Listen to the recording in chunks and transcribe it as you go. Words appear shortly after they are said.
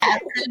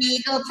the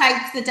legal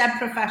types, the dead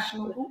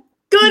professional.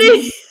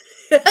 Good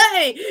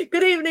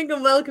evening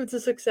and welcome to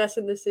Success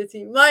in the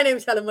City. My name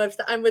is Helen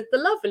Webster. I'm with the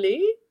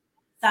lovely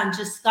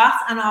Sandra Scott,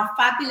 and our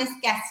fabulous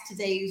guest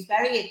today, who's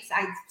very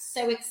excited,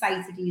 so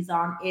excited he's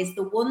on, is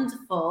the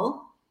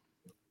wonderful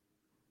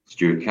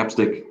Stuart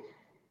Capstick.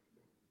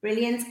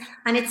 Brilliant.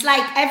 And it's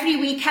like every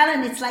week,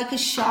 Helen, it's like a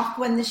shock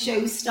when the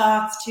show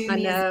starts to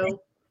me. know.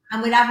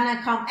 And we're having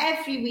her come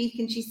every week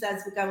and she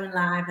says we're going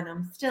live and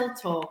I'm still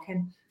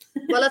talking.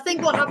 Well, I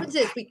think what happens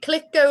is we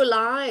click go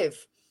live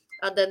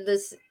and then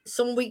there's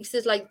some weeks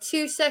there's like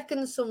 2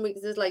 seconds, some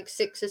weeks there's like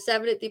 6 or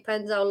 7. It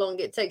depends how long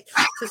it takes.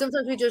 So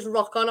sometimes we just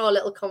rock on our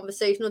little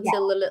conversation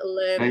until the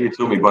little... you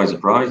took me by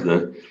surprise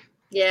there.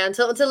 Yeah,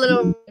 until the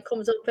little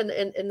comes up in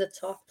the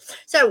top.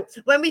 So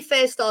when we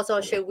first start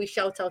our show, we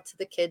shout out to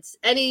the kids.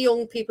 Any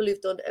young people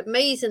who've done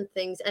amazing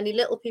things, any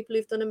little people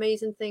who've done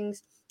amazing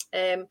things.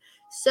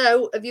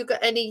 So have you got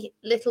any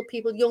little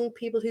people, young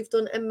people who've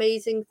done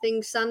amazing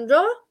things,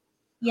 Sandra?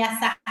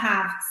 Yes, I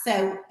have.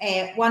 So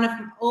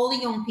all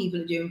the young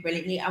people are doing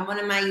brilliantly, and one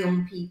of my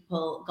young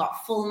people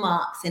got full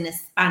marks in a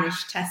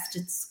Spanish test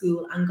at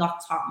school and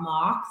got top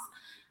marks.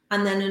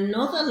 And then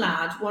another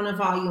lad, one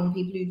of our young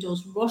people who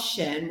does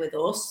Russian with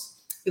us,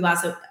 who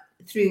has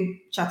through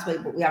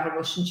Chataway, but we have a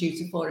Russian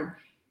tutor for him.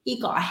 He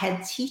got a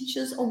head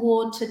teacher's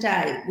award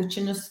today, which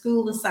in a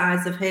school the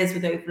size of his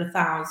with over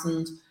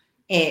 1,000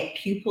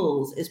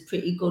 pupils is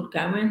pretty good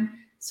going.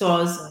 So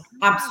I was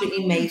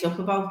absolutely made up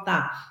about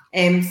that.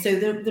 So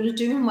they're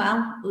doing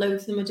well.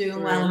 Loads of them are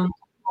doing well and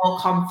more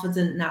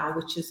confident now,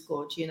 which is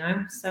good, you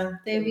know. So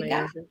there we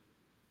go.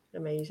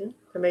 Amazing.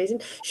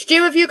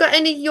 Stu, have you got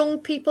any young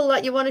people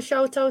that you want to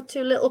shout out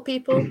to, little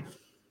people?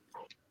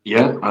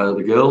 Yeah,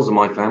 the girls are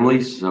my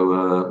family.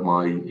 So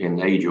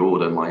in age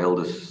order, my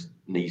eldest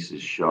niece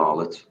is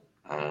Charlotte,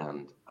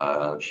 and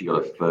she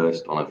got a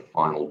first on a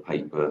final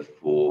paper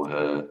for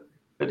her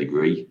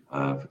degree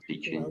for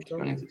teaching. She's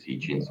going into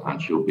teaching,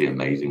 and she'll be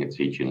amazing at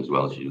teaching as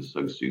well. She's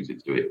so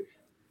suited to it,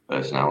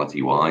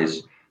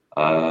 personality-wise.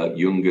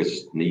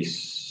 Youngest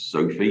niece,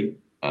 Sophie,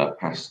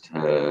 passed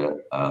her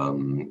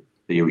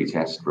theory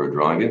test for a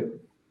driver.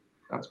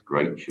 That's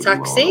great. She'll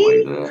Taxi?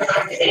 be well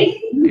on the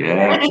way there.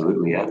 Yeah,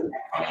 absolutely,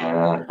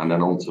 yeah. And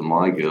then on to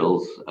my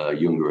girls,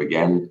 younger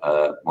again.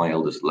 My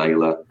eldest,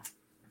 Layla.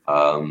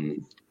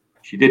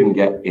 She didn't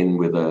get in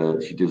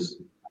with she does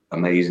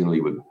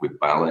amazingly with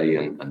ballet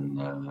and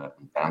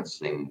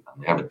dancing.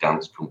 And they have a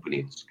dance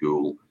company at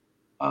school.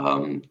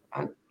 And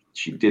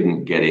she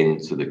didn't get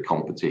into the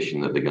competition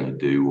that they're going to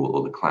do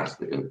or the class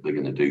that they're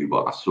going to do,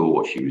 but I saw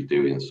what she was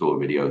doing and saw a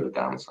video of the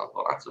dance. I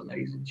thought, that's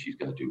amazing. She's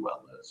going to do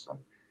well there. So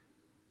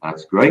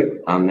that's great.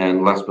 And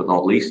then last but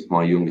not least,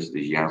 my youngest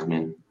is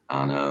Yasmin.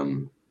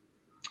 And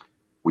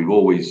we've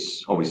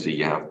always, obviously,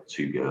 you have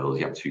 2 girls,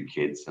 you have 2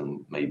 kids,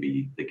 and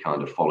maybe they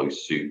kind of follow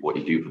suit. What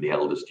you do for the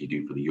eldest, you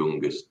do for the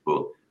youngest.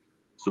 But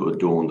sort of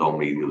dawned on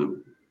me the other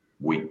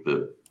week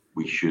that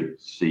we should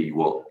see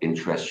what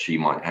interests she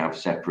might have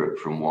separate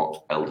from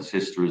what elder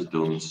sister has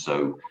done.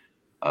 So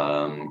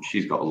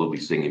she's got a lovely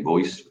singing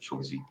voice, which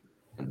obviously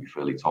can be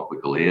fairly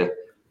topical here.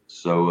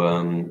 So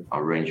I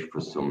arranged for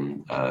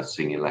some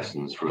singing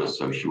lessons for her.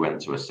 So she went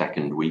to a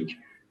second week.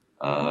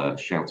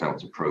 Shout out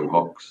to Pro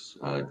Box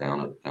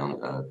down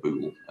at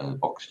Bootle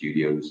Box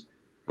Studios.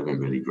 They've been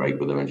really great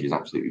with her, and she's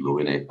absolutely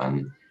loving it.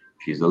 And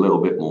she's a little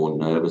bit more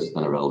nervous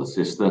than her elder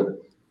sister,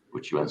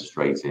 which she went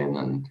straight in,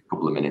 and a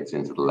couple of minutes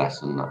into the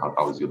lesson,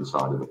 I was the other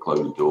side of a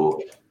closed door,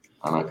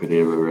 and I could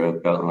hear her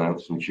belting out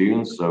some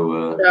tunes. So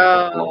a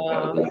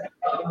lot better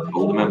than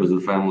all the members of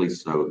the family.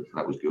 So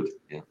that was good.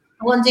 Yeah.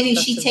 I wonder who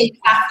she takes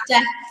after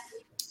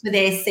for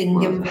their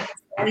singing.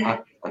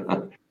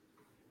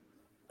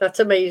 That's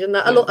amazing.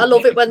 I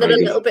love it when they're a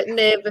little bit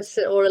nervous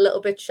or a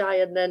little bit shy,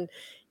 and then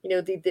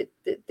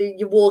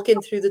you walk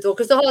in through the door,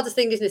 because the hardest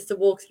thing is to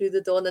walk through the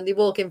door, and then they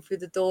walk in through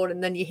the door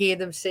and then you hear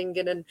them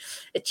singing and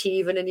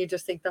achieving, and you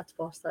just think that's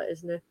boss, that,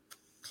 isn't it?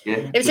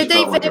 Yeah. If so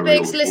Dave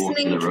Verbeek's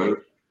listening.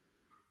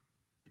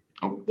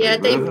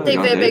 Dave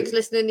Verbeek's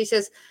listening. He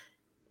says,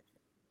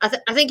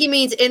 I think he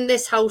means in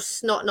this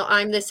house, not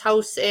I'm this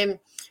house.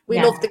 We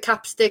love the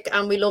Capstick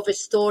and we love his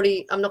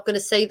story. I'm not going to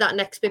say that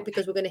next bit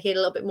because we're going to hear a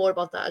little bit more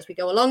about that as we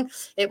go along.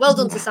 Well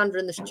done to Sandra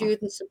and the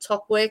students, and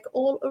top work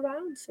all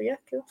around. So yeah,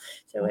 cool.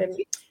 So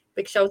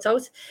big shout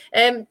out.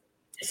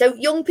 So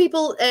young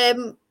people,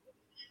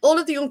 all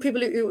of the young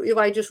people who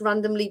I just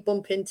randomly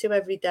bump into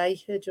every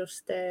day are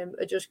just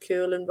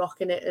cool and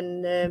rocking it.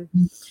 And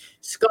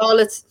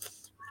Scarlett,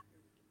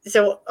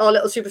 so our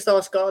little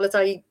superstar Scarlett,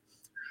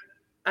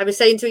 I was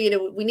saying to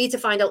her, we need to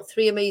find out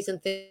 3 amazing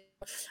things.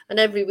 And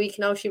every week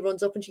now she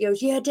runs up and she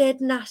goes, "You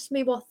didn't ask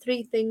me what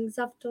 3 things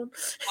I've done."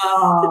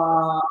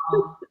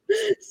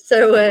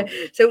 So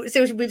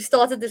we've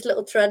started this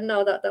little trend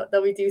now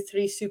that we do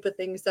 3 super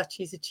things that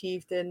she's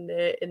achieved in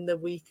the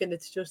week, and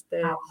it's just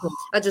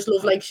I just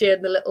love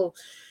sharing the little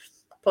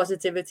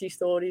positivity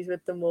stories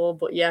with them all.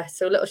 But yeah,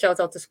 so a little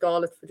shout out to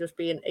Scarlett for just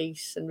being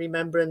ace and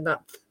remembering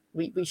that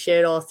we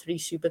share our 3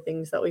 super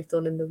things that we've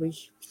done in the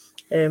week.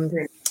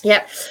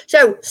 Yeah.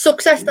 So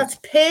success that's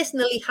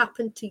personally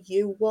happened to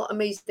you. What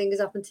amazing thing has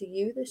happened to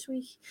you this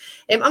week?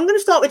 I'm going to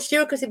start with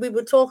Stuart because we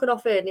were talking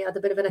off air and he had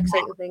a bit of an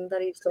exciting thing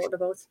that he was talking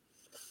about.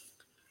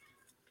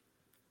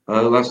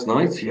 Last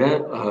night, yeah,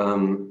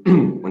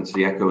 went to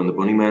the Echo and the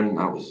Bunnymen.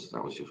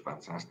 That was just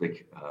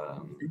fantastic.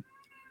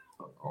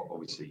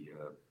 Obviously,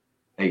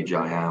 age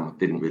I am,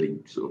 didn't really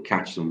sort of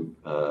catch them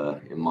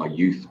in my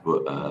youth,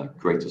 but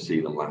great to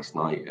see them last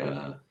night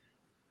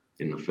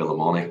in the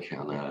Philharmonic,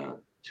 and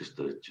just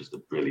a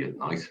brilliant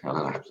night. Had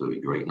an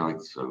absolutely great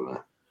night.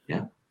 So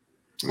yeah.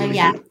 Really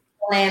yeah.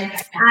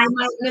 I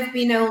mightn't have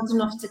been old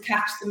enough to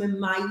catch them in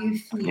my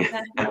youth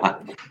either.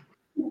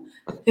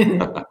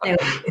 No,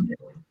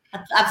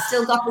 I've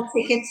still got the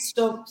ticket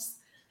stubs.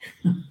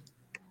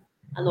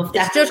 I love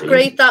that. It's just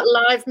great that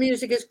live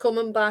music is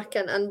coming back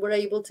and we're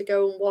able to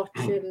go and watch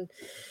and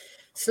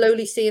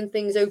slowly seeing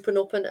things open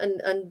up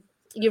and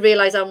you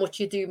realise how much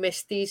you do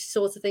miss these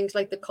sorts of things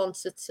like the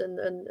concerts and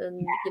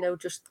you know,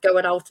 just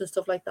going out and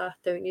stuff like that,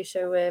 don't you?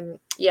 So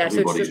yeah,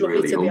 so it's just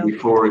lovely to be hungry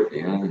for it.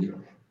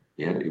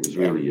 Yeah, it was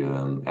really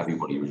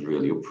everybody was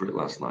really up for it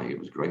last night. It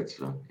was great.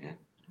 So yeah.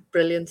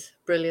 Brilliant,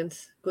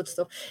 good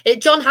stuff.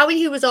 John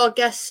Howie, who was our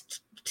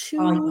guest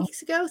 2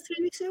 weeks ago, 3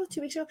 weeks ago,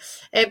 2 weeks ago,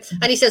 and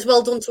he says,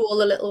 well done to all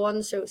the little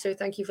ones. So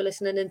thank you for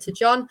listening in to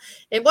John.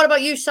 What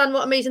about you, San?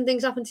 What amazing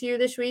things happened to you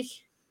this week?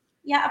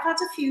 Yeah, I've had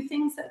a few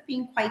things that have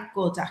been quite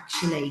good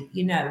actually,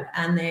 you know,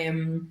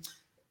 and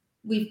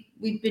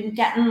we've been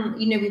getting,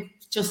 you know, we've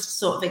just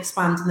sort of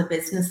expanding the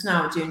business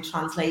now, doing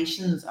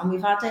translations, and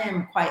we've had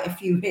quite a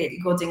few really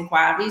good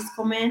inquiries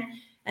come in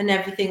and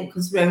everything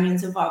because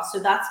Ronan's involved. So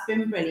that's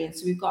been brilliant.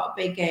 So we've got a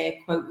big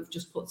quote we've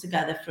just put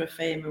together for a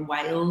firm in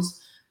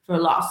Wales for a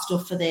lot of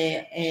stuff for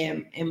their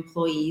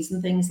employees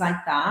and things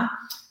like that.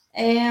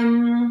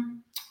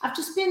 I've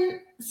just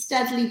been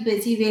steadily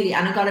busy really,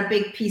 and I got a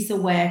big piece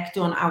of work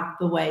done out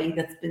the way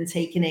that's been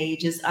taking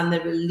ages, and the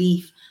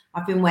relief,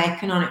 I've been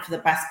working on it for the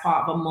best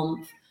part of a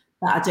month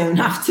that I don't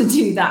have to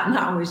do that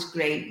now is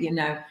great, you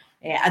know.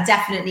 I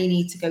definitely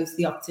need to go to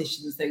the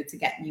opticians though to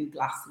get new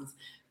glasses.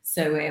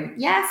 So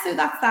yeah, so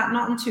that's that.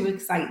 Nothing too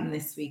exciting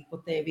this week,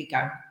 but there we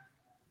go.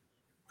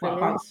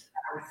 Brilliant.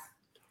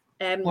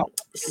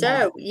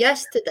 So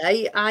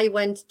yesterday I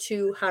went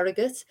to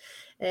Harrogate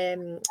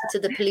to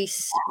the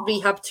police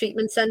rehab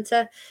treatment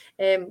centre,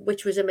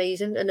 which was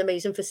amazing, an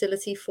amazing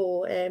facility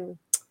for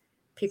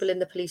people in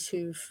the police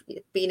who've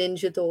been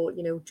injured or,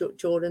 you know,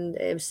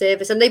 during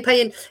service, and they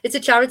pay in. It's a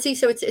charity,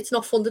 so it's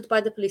not funded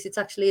by the police, it's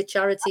actually a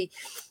charity,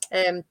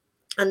 and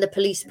the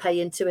police pay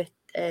into it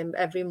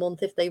every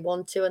month if they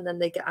want to, and then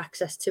they get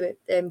access to it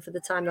for the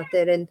time that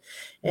they're in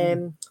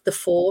the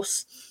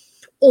force.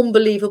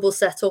 Unbelievable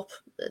setup,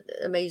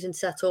 amazing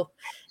setup.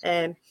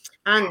 And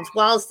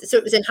so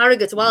it was in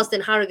Harrogate,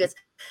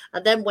 I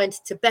then went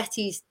to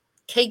Betty's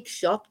cake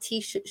shop,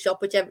 t-shirt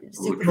shop, which is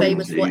super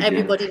famous for.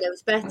 Everybody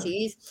knows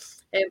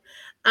Betty's,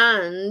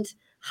 and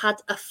had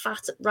a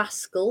fat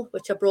rascal,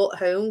 which I brought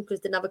home because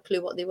I didn't have a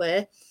clue what they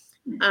were.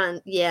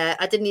 And yeah,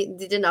 they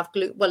didn't have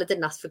gluten. Well, I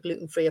didn't ask for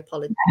gluten-free.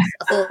 Apologies.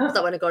 I thought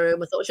that when I got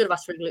home, I thought I should have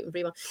asked for a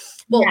gluten-free one.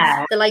 But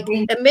they're like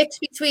a mix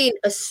between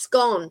a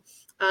scone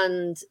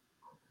and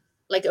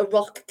like a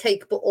rock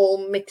cake, but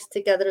all mixed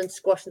together and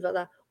squashed like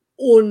that.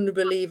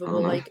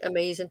 Unbelievable, like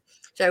amazing.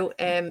 So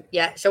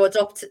yeah, so I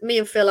dropped, me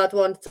and Phil had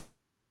one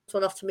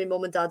off to my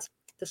mum and dad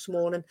this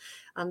morning,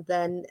 and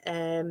then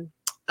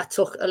I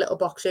took a little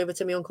box over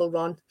to my Uncle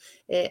Ron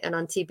and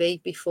Auntie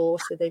B before,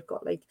 so they've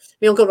got like,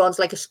 my Uncle Ron's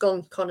like a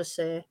scone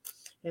connoisseur,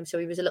 so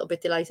he was a little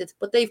bit delighted.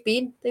 But they've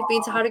been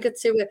to Harrogate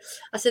too.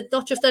 I said,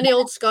 not just any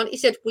old scone. He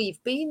said,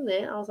 we've been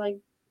there. I was like,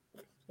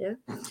 yeah.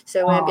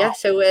 So yeah,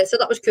 so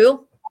that was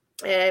cool.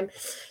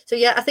 So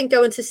yeah, I think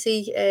going to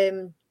see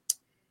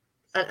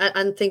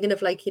and thinking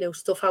of like, you know,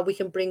 stuff, how we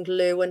can bring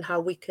Lou and how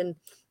we can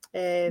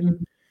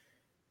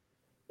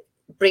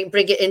bring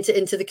it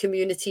into the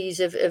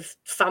communities of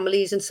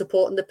families and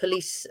supporting the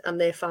police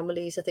and their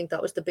families. I think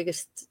that was the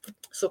biggest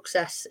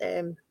success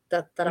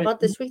that I've had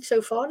this week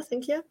so far, I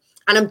think, yeah.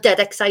 And I'm dead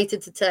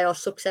excited to tell our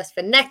success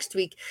for next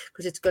week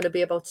because it's going to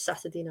be about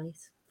Saturday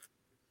night.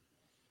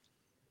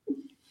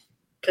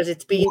 Because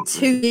it's been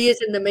 2 years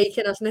in the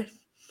making, hasn't it?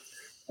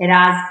 It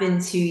has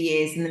been 2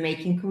 years in the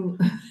making.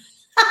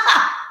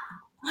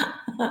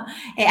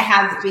 It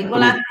has been.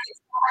 Well, I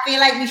feel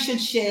like we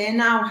should share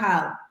now,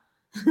 Hal.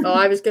 Oh,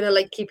 I was going to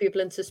like keep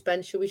people in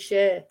suspense. Shall we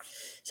share?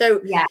 So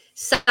yeah,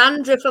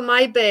 Sandra for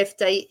my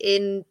birthday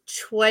in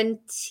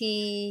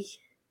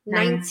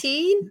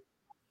 2019.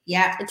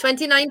 Yeah, in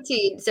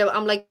 2019. So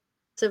I'm like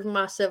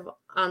massive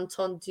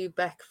Anton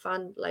Dubek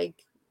fan,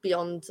 like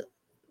beyond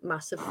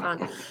massive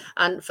fan.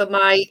 And for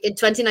in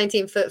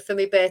 2019 for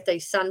my birthday,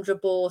 Sandra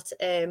bought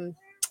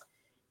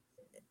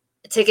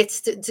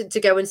tickets to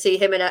go and see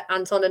him and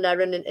Anton and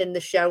Erin in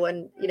the show,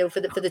 and you know, for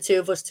the two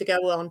of us to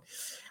go on,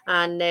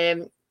 and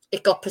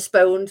it got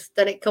postponed,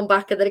 then it come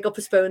back, and then it got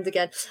postponed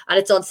again, and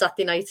it's on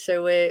Saturday night,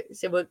 so we're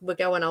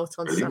going out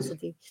on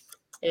Saturday.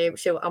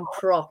 So I'm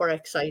proper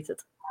excited.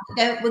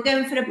 We're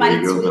going for a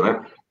bite to eat.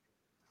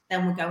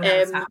 Then we're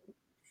going out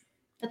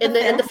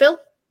in the film.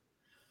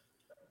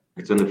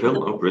 It's in the film.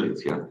 Oh, brilliant!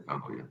 Yeah.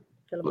 Oh, yeah.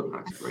 Look,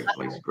 that's a great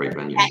place, great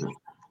venue.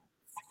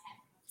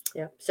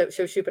 Yeah, so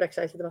super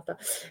excited about that.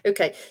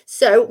 Okay,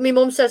 so my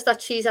mum says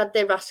that she's had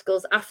their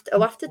rascals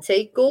after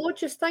tea.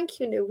 Gorgeous, thank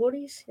you. No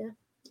worries. Yeah,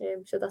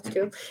 so that's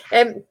cool.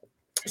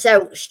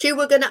 So Stu,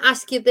 we're going to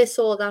ask you this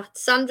or that.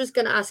 Sandra's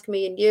going to ask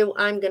me and you.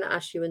 I'm going to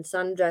ask you and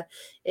Sandra.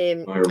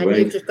 And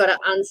you've just got to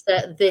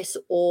answer this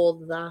or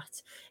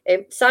that.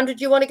 Sandra,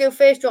 do you want to go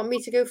first? Do you want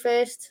me to go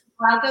first?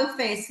 I'll go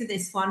first for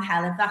this one,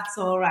 Helen, if that's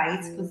all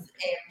right, because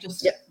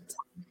just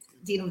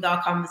dealing with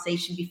our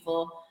conversation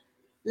before.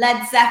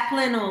 Led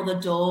Zeppelin or the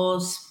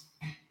Doors?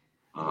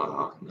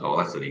 No,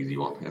 that's an easy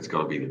one. It's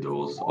got to be the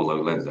Doors.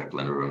 Although Led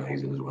Zeppelin are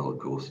amazing as well, of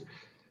course.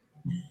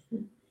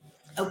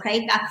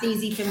 Okay, that's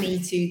easy for me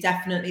too.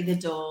 Definitely the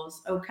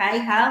Doors. Okay,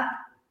 Hal?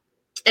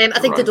 I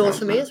think the Doors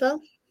for me as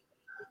well.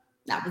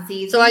 That was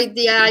easy. So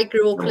I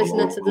grew up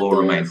listening to the Doors.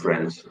 Remain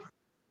friends.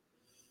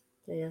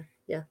 Yeah.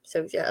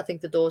 So yeah, I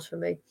think the Doors for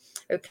me.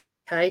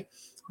 Okay.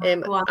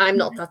 I'm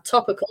not that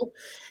topical.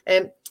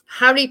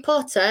 Harry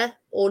Potter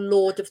or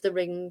Lord of the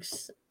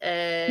Rings?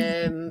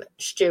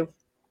 Stu.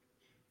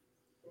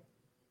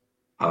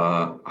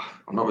 I'm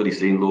not really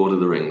seen Lord of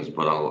the Rings,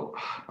 but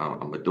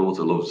my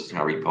daughter loves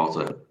Harry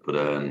Potter. But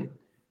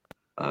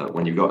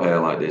when you've got hair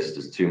like this,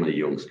 there's too many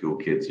young school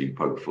kids who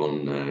poke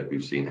fun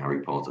who've seen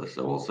Harry Potter.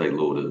 So I'll say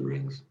Lord of the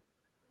Rings.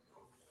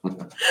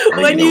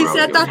 When you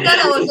said that, then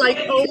I was like,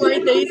 oh my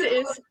days, it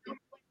is.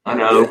 I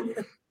know.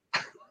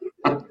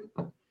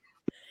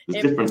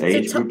 There's different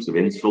age groups of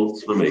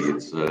insults for me.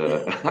 It's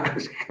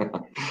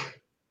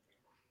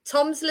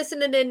Tom's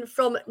listening in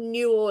from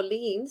New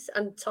Orleans,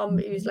 and Tom,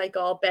 who's like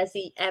our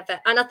busy ever.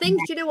 And I think,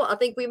 do you know what? I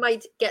think we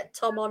might get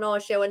Tom on our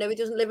show. I know he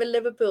doesn't live in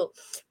Liverpool,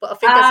 but I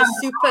think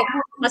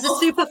as a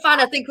super fan,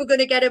 I think we're going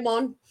to get him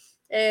on.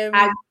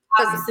 I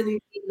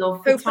absolutely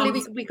love. Hopefully,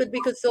 we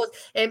could sort.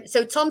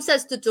 So Tom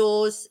says the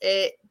Doors.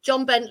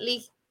 John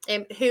Bentley,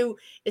 who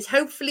is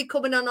hopefully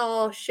coming on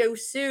our show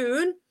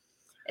soon,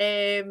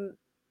 is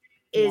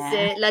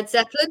Led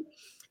Zeppelin.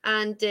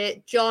 And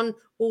John,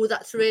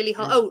 that's really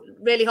hot. Oh,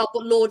 really hot,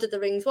 but Lord of the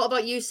Rings. What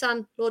about you,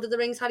 Sam? Lord of the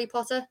Rings, Harry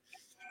Potter?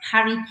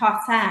 Harry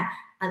Potter,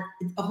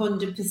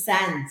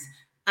 100%.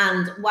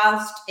 And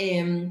whilst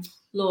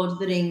Lord of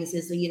the Rings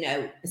is,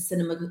 a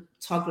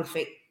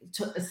cinematographic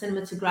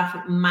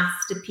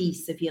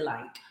masterpiece, if you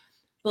like,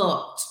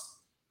 but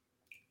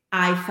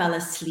I fell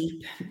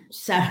asleep.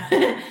 So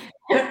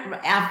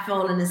I've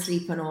fallen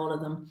asleep on all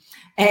of them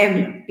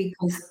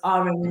because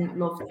Aaron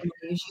loved them.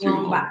 He was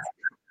young back.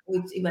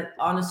 He went,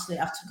 honestly,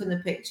 I've taken the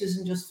pictures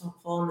and just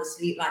fallen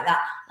asleep like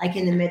that, like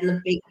in the middle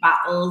of big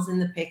battles in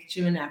the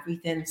picture and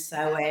everything.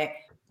 So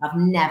I've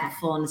never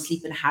fallen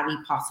asleep in Harry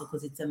Potter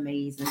because it's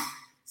amazing.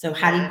 So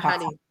Harry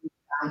Potter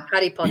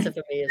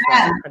for me as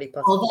well. Harry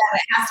Potter. Although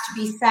it has to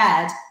be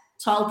said,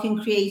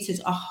 Tolkien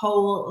created a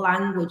whole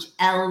language,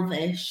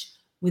 Elvish,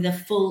 with a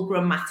full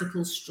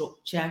grammatical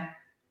structure.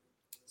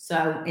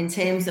 So in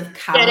terms of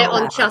get it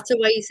on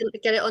Chatterways.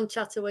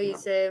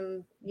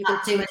 You can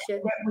do it.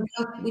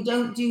 We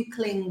don't do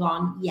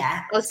Klingon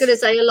yet. I was going to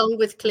say along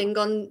with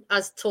Klingon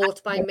as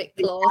taught by Mick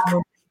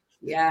Clark.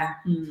 Yeah.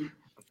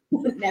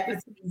 Never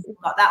seen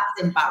that. That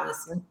was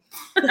embarrassing.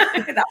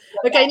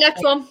 Okay,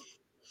 next one.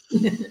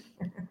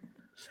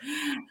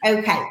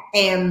 Okay.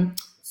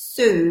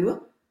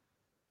 So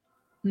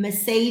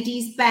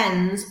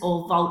Mercedes-Benz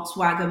or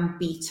Volkswagen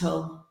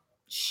Beetle?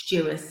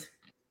 Stuart.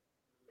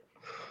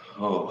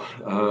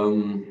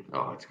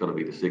 It's got to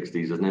be the 60s,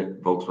 isn't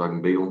it?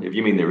 Volkswagen Beetle. If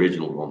you mean the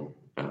original one,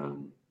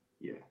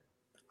 yeah,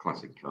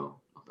 classic car,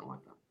 nothing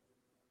like that.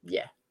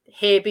 Yeah,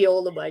 Herbie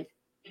all the way.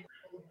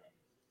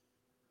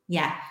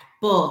 Yeah,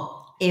 but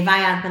if I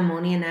had the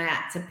money and I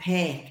had to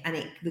pick, and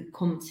it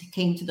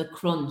came to the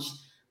crunch,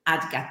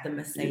 I'd get the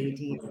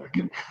Mercedes.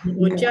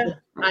 Would you?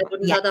 I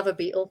wouldn't. Yeah. I'd have a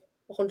Beetle.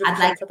 100%. I'd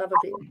have a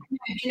Beetle.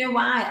 You know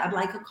why? I'd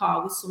like a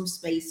car with some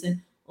space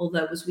in.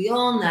 Although, as we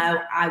all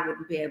know, I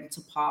wouldn't be able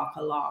to park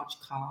a large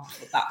car,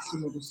 but that's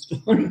another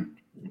story.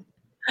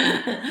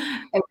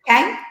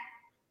 Okay.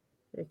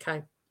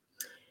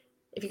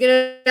 If you're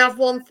going to have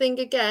one thing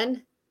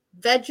again,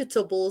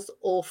 vegetables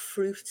or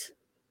fruit?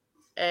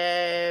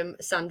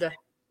 Sandra.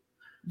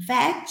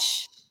 Veg.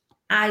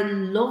 I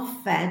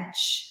love veg.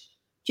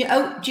 Do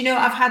you know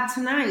what I've had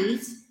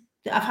tonight?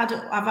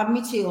 I've had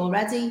me tea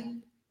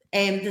already.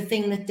 The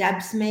thing that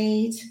Deb's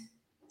made.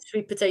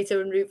 Sweet potato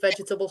and root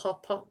vegetable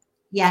hot pot.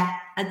 Yeah,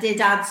 I did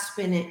add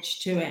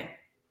spinach to it.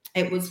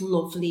 It was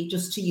lovely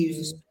just to use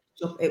the spinach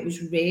up. It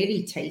was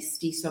really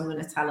tasty. So I'm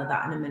going to tell her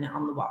that in a minute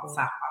on the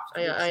WhatsApp.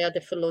 I had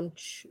it for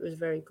lunch. It was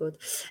very good.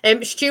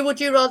 Stu,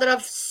 would you rather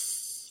have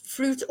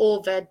fruit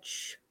or veg?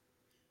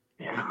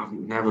 Yeah, I've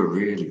never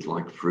really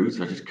liked fruit.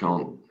 I just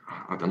can't.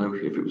 I don't know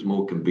if it was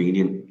more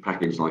convenient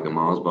packaged like a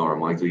Mars bar, I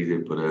might eat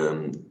it. But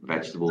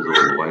vegetables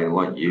all the way. And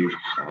like you,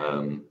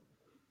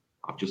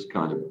 I've just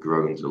kind of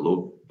grown to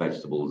love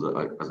vegetables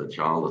as a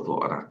child. I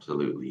thought I'd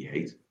absolutely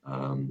hate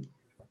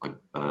like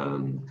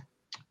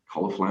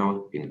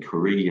cauliflower in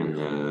curry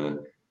and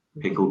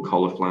pickled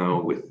cauliflower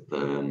with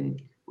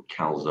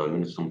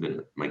calzone, something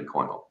that make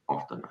quite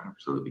often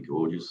absolutely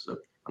gorgeous.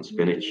 And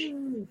spinach,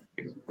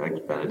 eggs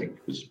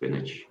Benedict with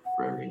spinach,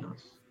 very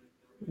nice.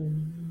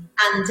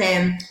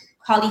 And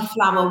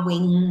cauliflower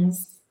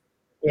wings.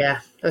 Yeah,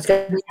 I was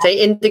going to say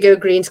indigo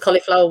greens,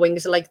 cauliflower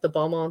wings are like the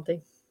bomb, aren't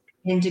they?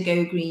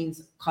 Indigo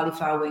greens,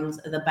 cauliflower wings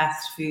are the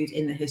best food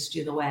in the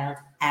history of the world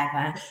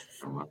ever.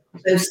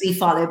 Closely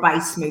followed by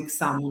smoked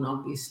salmon,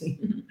 obviously.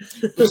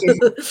 Which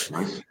is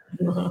Nice.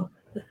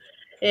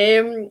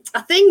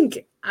 I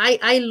think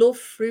I love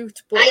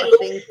fruit, but I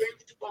think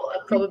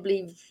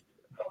probably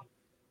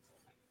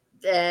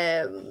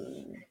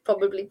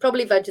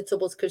probably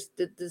vegetables, because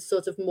there's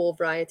sort of more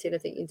variety, and I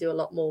think you do a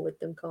lot more with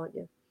them, can't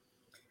you?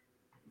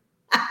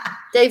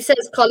 Dave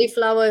says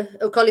cauliflower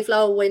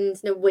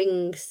wings. No,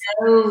 wings.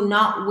 No,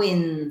 not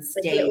wings,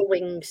 Like Dave. little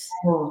wings.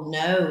 Oh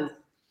no.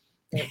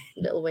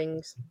 Little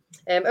wings.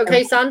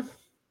 Okay, San.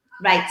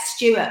 Right,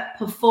 Stuart,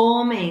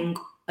 performing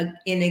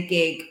in a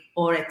gig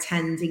or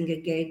attending a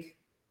gig?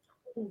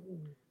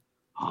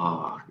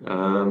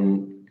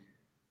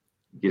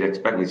 You'd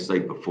expect me to say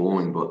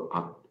performing, but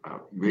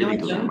it really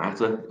doesn't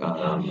matter.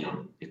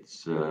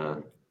 It's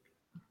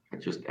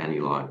just any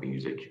live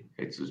music.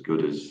 It's as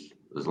good as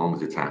long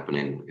as it's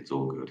happening, it's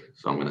all good.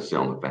 So I'm going to sit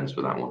on the fence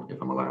with that one if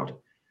I'm allowed.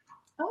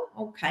 Oh,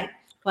 okay.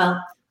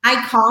 Well,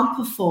 I can't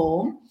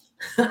perform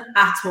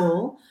at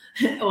all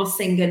or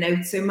sing a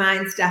note, so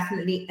mine's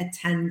definitely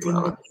attending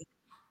the gig.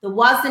 There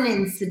was an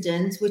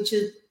incident, which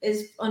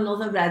is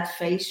another red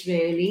face,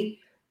 really,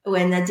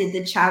 when I did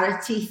the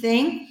charity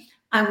thing.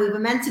 And we were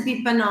meant to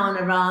be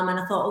Banana Ram, and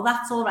I thought, oh,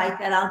 that's all right,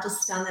 then I'll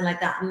just stand there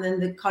like that. And then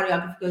the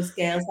choreographer goes,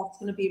 girls, that's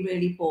going to be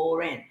really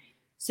boring.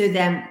 So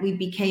then we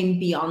became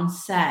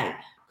Beyonce,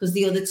 because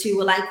the other two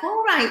were like,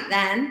 all right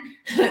then.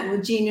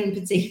 Regina in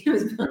particular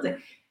was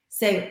Beyonce.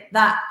 So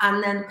that,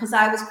 and then because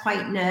I was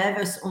quite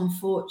nervous,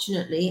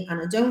 unfortunately, and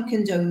I don't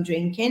condone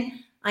drinking,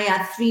 I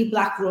had 3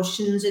 Black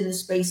Russians in the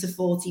space of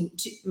 40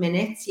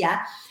 minutes,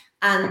 yeah.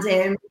 And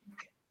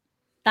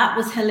that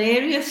was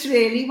hilarious,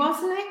 really,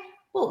 wasn't it?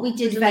 But we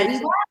did very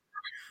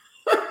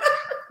well.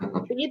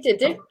 But you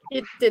did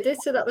it.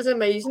 So that was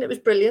amazing. It was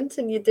brilliant,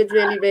 and you did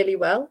really, really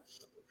well.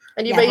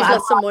 And you raised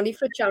lots of money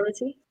for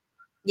charity.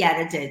 Yeah,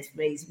 I did.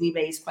 We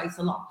raised quite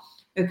a lot.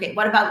 Okay,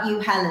 what about you,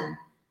 Helen?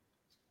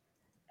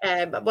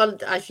 Well,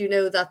 as you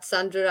know, that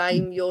Sandra,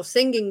 I'm your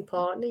singing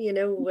partner. You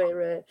know,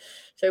 we're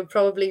so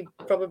probably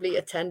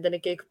attending a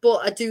gig. But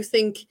I do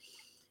think,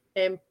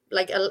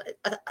 like,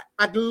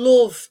 I'd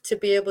love to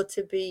be able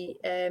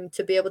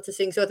to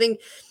sing. So I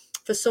think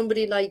for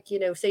somebody like, you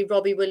know, say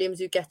Robbie Williams,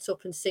 who gets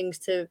up and sings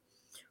to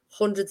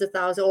hundreds of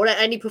thousands, or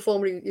any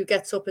performer who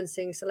gets up and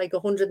sings to like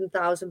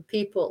 100,000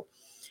 people,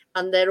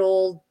 and they're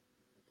all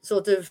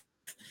sort of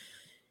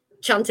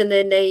chanting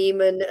their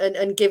name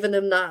and giving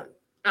them that,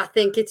 I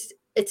think it's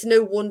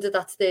no wonder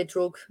that's their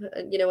drug.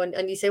 And you know,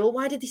 and you say, well,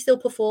 why did they still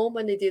perform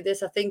when they do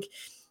this? I think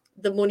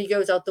the money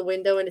goes out the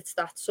window, and it's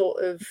that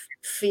sort of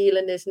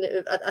feeling, isn't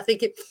it? I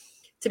think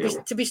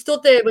to be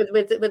stood there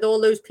with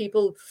all those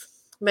people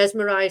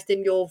mesmerized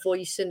in your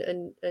voice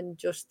and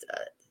just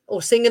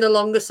or singing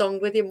along a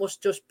song with you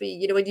must just be,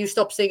 you know, when you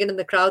stop singing and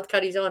the crowd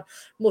carries on,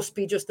 must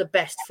be just the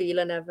best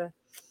feeling ever.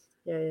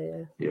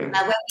 Yeah. When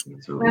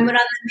we're on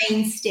the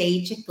main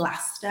stage at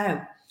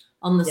Glasgow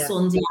on the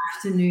Sunday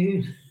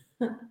afternoon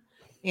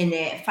in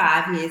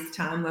 5 years'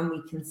 time, when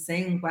we can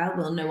sing, well,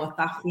 we'll know what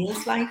that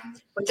feels like.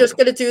 We're just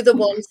going to do the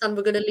once, and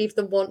we're going to leave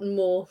them wanting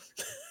more.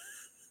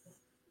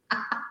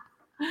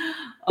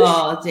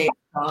 Oh, dear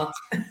God.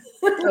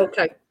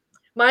 Okay.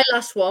 My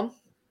last one.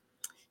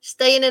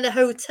 Staying in a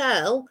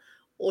hotel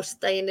or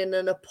staying in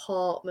an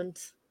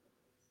apartment?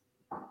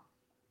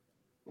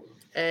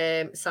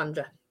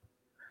 Sandra.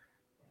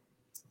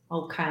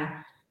 Okay.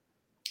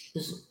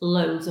 There's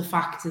loads of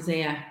factors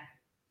here.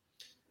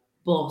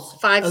 But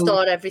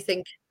 5-star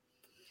everything.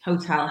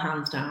 Hotel,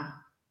 hands down.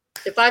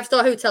 The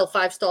 5-star hotel,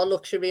 5-star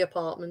luxury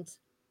apartment.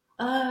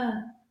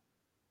 Hotel.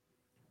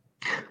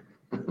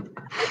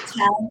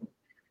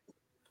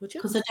 Would you?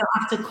 Because I don't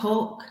have to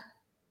cook.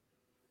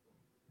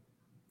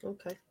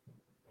 Okay.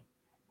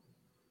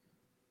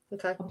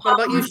 What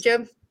about you,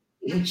 Jim?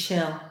 And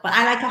chill. But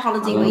I like a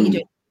holiday where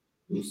you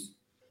do.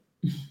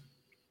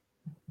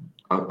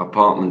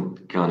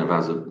 Apartment kind of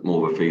has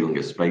more of a feeling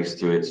of space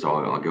to it, so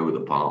I go with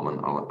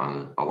apartment.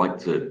 I like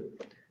to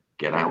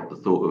get out. The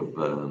thought of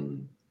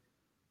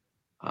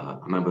I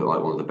remember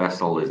like one of the best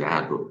holidays I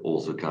had, but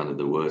also kind of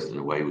the worst in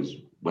a way,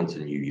 went to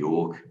New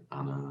York,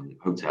 and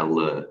hotel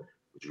was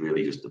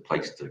really just a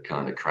place to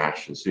kind of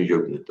crash. And as soon as you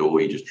open the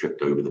door, you just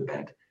tripped over the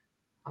bed.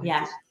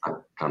 Yeah.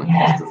 Kind of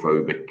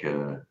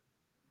claustrophobic.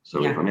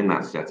 So if I'm in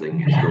that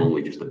setting, it's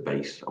normally just a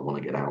base. I want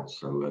to get out.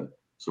 So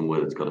somewhere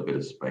that's got a bit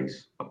of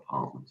space,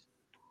 apartment.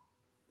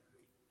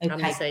 Okay. I'm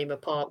the same,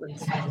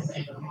 apartment.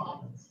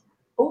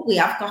 Oh, we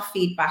have got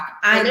feedback.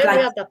 I know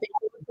we have that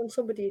from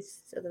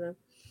somebody's, I don't know.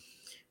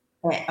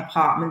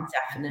 Apartment,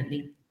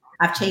 definitely.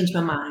 I've changed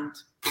my mind.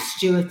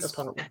 Stuart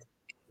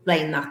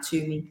explained that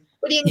to me.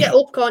 Well, you can get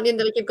up, can't you?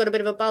 And like you've got a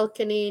bit of a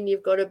balcony, and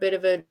you've got a bit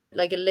of a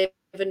living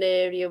an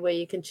area where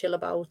you can chill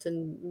about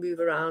and move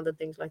around and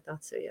things like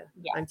that. So yeah.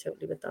 I'm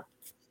totally with that.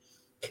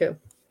 Cool.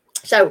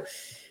 So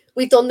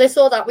we've done this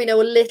or that. We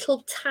know a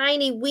little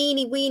tiny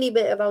weeny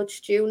bit about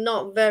Stu,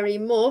 not very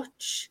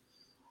much.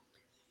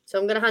 So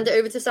I'm going to hand it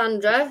over to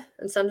Sandra,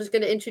 and Sandra's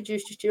going to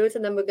introduce you, Stuart,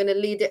 and then we're going to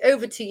lead it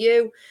over to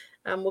you,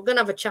 and we're going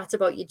to have a chat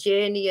about your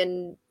journey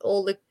and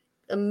all the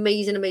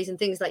amazing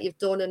things that you've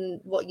done and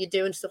what you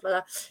do and stuff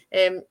like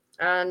that.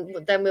 And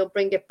then we'll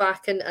bring it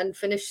back and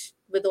finish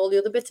with all the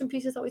other bits and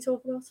pieces that we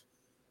talk about.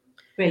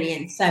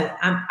 Brilliant. So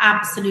I'm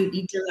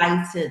absolutely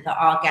delighted that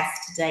our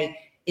guest today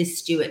is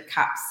Stuart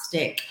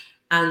Capstick.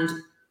 And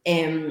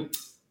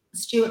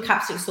Stuart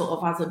Capstick sort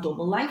of has a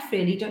double life,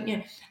 really, don't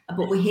you?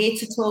 But we're here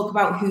to talk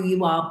about who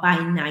you are by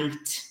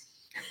night.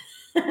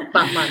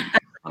 Batman.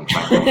 And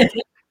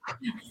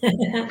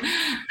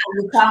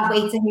we can't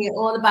wait to hear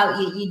all about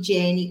your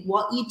journey,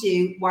 what you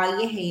do, why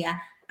you're here,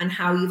 and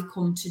how you've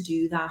come to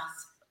do that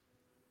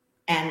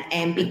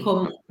and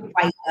become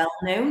quite well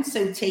known.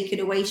 So take it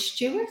away,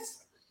 Stuart.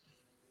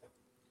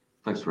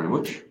 Thanks very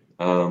much.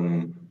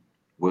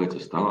 Where to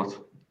start?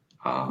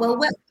 Well,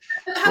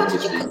 how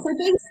did you?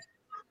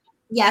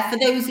 For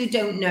those who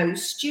don't know,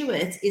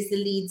 Stuart is the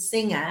lead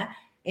singer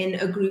in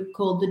a group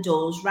called The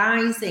Doors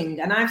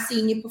Rising, and I've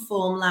seen you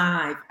perform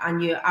live,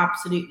 and you're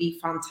absolutely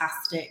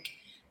fantastic.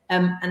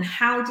 And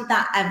how did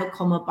that ever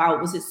come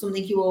about? Was it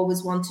something you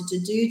always wanted to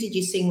do? Did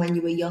you sing when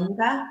you were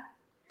younger?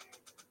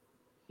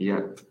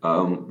 Yeah.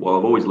 Well,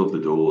 I've always loved The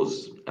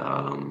Doors.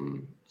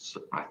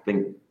 So I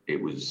think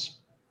it's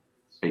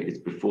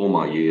before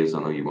my years. I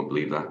know you won't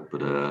believe that,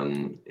 but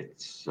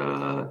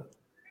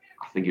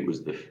I think it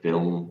was the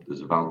film.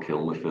 There's a Val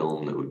Kilmer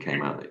film that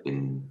came out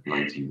in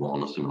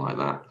 '91 or something like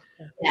that.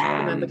 Yeah, I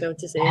remember going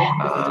to see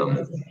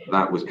it.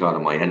 That was kind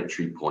of my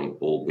entry point,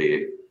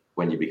 albeit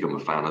when you become a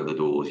fan of The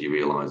Doors, you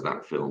realise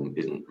that film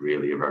isn't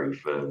really a very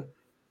fair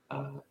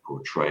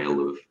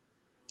portrayal of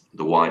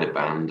the wider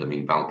band. I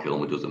mean, Val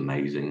Kilmer does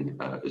amazing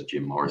as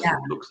Jim Morrison,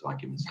 looks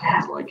like him and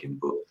sounds like him,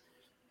 but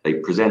they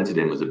presented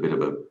him as a bit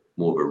of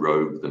more of a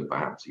rogue than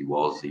perhaps he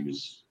was. He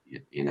was,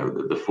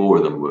 the four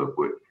of them were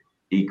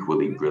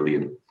equally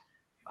brilliant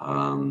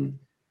and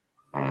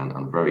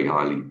very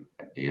highly,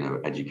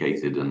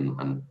 educated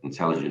and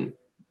intelligent,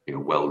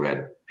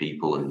 well-read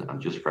people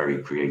and just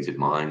very creative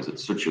minds at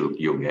such a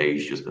young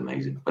age, just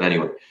amazing. But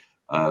anyway,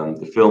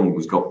 the film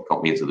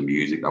got me into the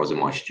music. That was in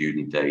my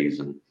student days,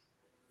 and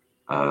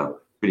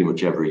pretty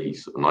much every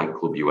sort of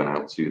nightclub you went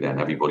out to then,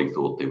 everybody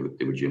thought they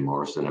were Jim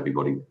Morrison.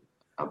 Everybody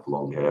had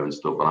long hair and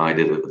stuff, and I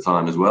did at the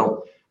time as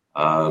well.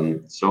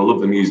 So I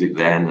love the music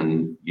then,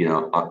 and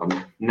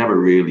I've never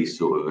really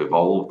sort of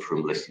evolved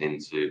from listening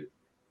to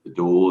The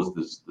Doors.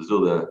 There's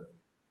other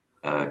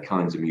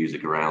kinds of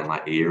music around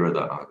that era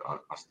that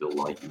I still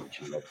like. You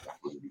mentioned Led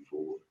Zeppelin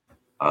before,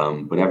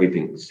 but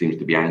everything seems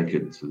to be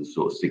anchored to the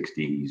sort of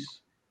 '60s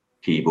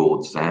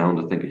keyboard sound.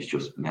 I think it's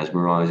just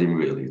mesmerizing,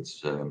 really. It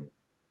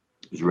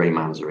was Ray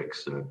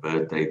Manzarek's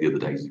birthday the other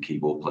day. He's the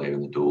keyboard player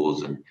in The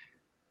Doors, and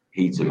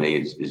he to me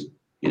is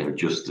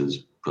just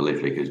as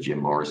prolific as Jim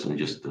Morrison,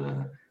 just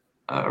a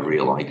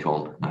real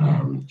icon.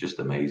 Just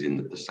amazing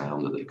that the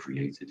sound that they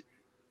created.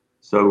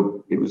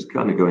 So it was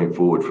kind of going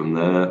forward from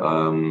there.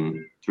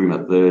 Through my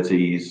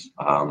 30s,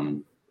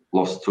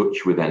 lost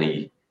touch with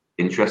any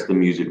interest in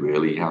music,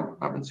 really.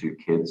 Having two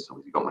kids,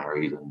 obviously got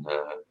married, and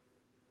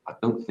I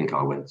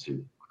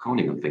can't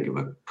even think of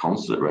a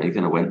concert or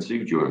anything I went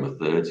to during my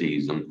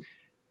 30s. And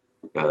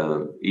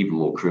even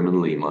more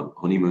criminally, my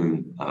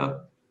honeymoon,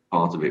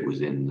 part of it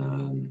was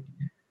in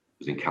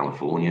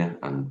California,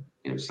 and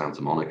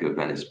Santa Monica,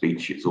 Venice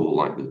Beach. It's all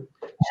like the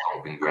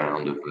stomping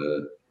ground of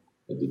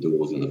The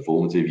Doors in the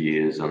formative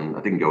years, and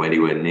I didn't go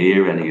anywhere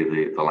near any of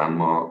the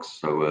landmarks.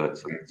 So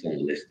it's on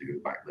the list to go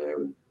back there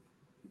and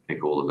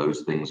pick all of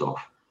those things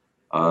off.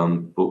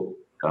 In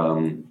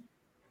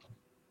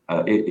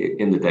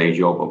the day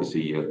job,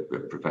 obviously a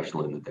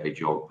professional in the day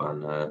job,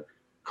 and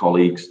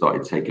colleagues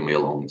started taking me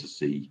along to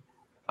see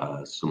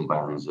some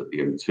bands at the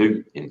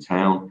O2 in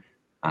town,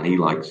 and he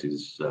likes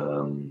his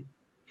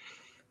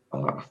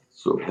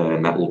sort of hair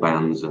metal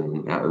bands,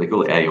 and they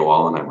call it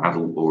AOR now,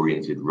 adult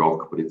oriented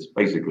rock, but it's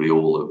basically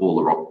all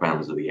the rock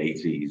bands of the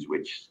 80s,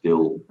 which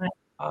still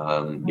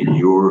in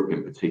Europe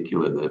in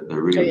particular,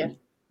 they're really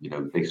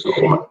they sort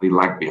of they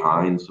lag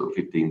behind sort of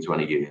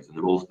 15-20 years, and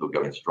they're all still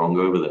going strong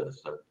over there.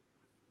 So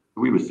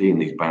we were seeing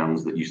these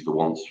bands that used to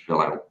once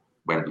fill out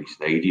Wembley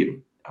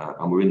Stadium,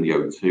 and we're in the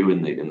O2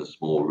 in the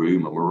small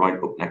room, and we're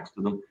right up next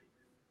to them,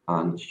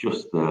 and it's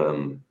just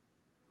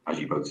as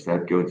you both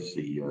said, going to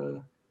see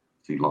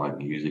live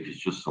music is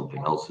just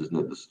something else, isn't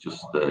it? It's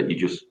just you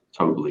just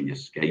totally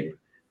escape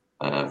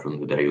from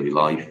the daily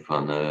life,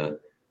 and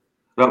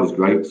that was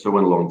great. So I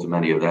went along to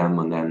many of them,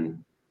 and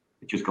then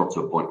it just got to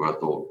a point where I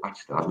thought,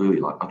 actually,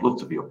 I'd love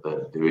to be up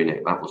there doing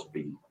it. That must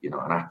be an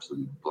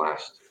absolute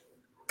blast.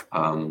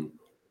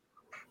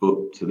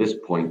 But to this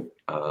point,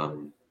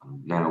 I'm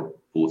now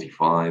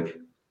 45.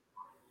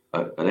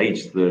 At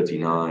age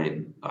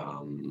 39,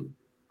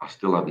 I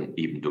still hadn't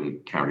even done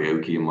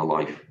karaoke in my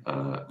life.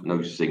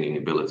 No singing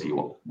ability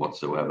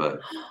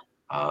whatsoever.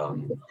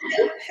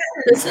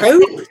 There's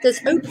hope. There's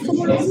hope for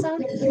one,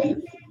 Sam.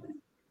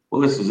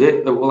 Well, this is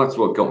it. Well, that's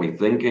what got me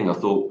thinking. I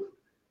thought,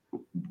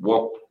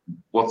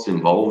 what's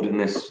involved in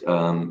this?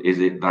 Is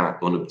it that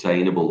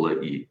unobtainable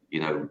that you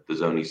know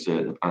there's only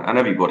certain, and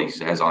everybody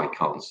says I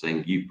can't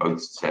sing. You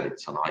both said it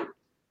tonight,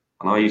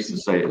 and I used to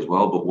say it as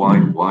well. But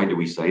why do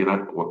we say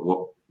that?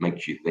 What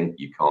makes you think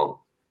you can't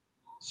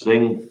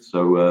sing?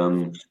 So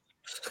I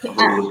thought,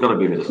 well, there's got to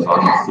be a bit of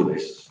science to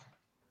this.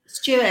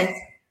 Stuart,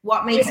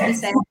 what makes me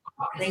say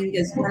sing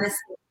is when I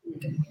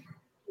sing,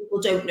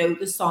 people don't know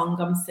the song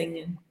I'm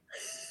singing.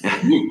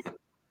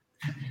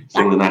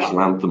 Sing the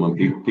national anthem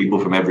and people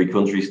from every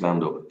country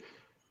stand up.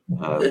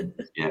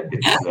 Yeah,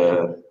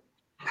 it's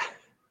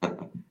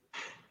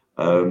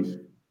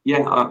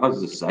yeah, I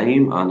was the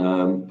same,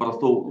 and but I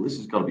thought, well, this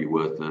has got to be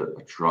worth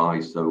a try.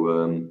 So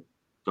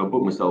I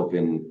put myself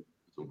in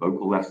some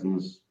vocal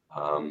lessons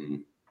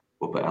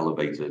up at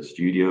Elevator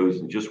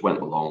Studios, and just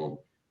went along,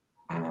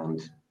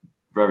 and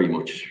very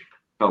much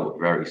felt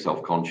very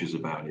self-conscious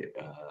about it.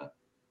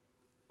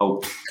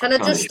 Can I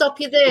just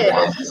stop you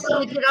there?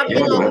 Did you have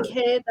your long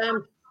hair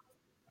then?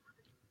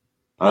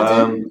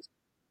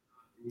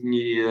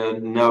 Yeah,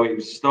 no, it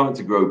was starting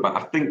to grow back.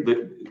 I think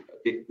that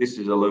this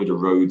is a load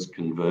of roads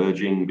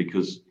converging,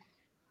 because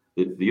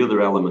the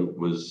other element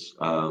was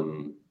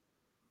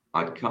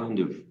I'd kind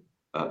of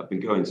I've been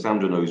going.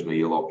 Sandra knows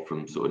me a lot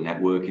from sort of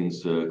networking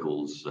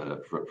circles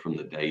from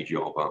the day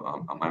job.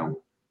 I'm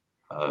out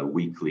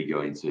weekly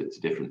going to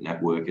different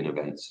networking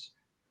events,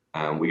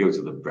 and we go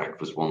to the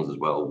breakfast ones as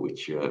well,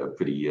 which are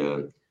pretty.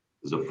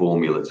 There's a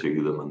formula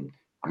to them, and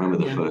I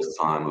remember the first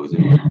time I was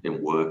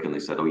in work, and they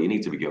said, "Oh, you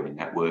need to be going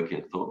networking."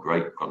 I thought,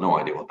 great, got no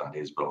idea what that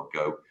is, but I'll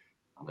go.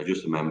 And I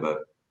just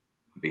remember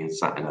being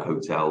sat in a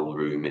hotel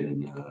room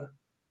in,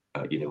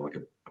 you know, like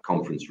a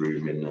conference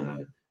room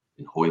in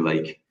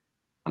Hoylake,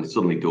 and it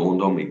suddenly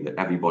dawned on me that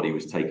everybody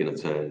was taking a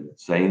turn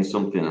saying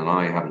something, and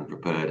I hadn't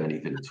prepared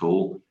anything at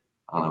all,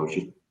 and I was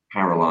just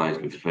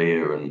paralysed with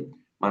fear, and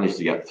managed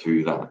to get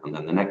through that. And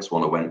then the next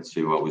one I went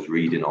to, I was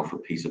reading off a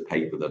piece of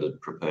paper that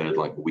I'd prepared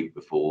like a week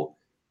before.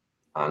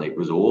 And it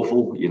was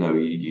awful, you know.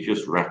 You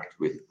just racked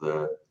with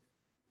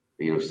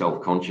you know,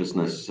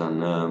 self-consciousness,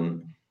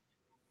 and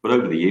but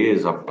over the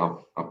years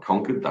I've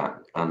conquered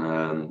that,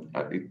 and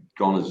it's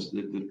gone as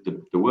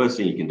the worst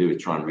thing you can do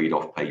is try and read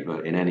off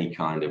paper in any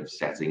kind of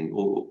setting.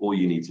 All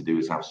you need to do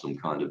is have some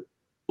kind of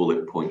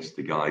bullet points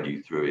to guide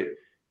you through it.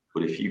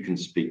 But if you can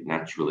speak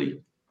naturally,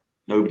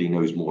 nobody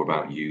knows more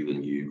about you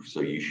than you,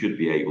 so you should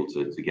be able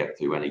to get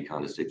through any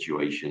kind of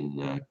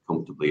situation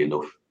comfortably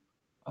enough.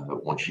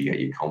 Once you get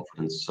your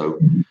confidence, so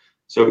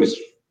it's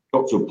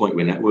got to a point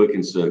where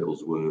networking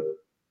circles were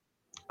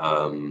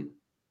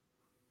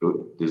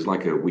there's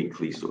like a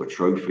weekly sort of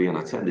trophy, and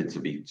I tended to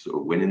be sort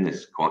of winning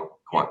this quite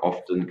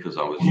often, because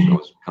I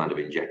was kind of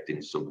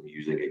injecting some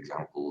amusing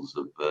examples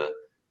of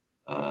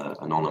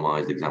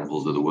anonymized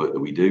examples of the work that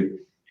we do,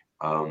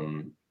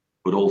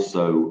 but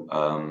also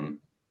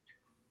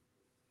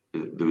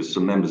there was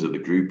some members of the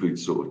group who'd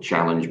sort of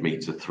challenged me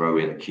to throw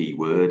in a key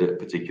word at a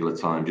particular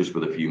time, just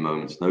with a few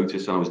moments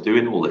notice. And I was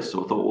doing all this,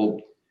 so I thought,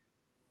 well,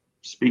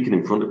 speaking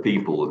in front of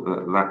people,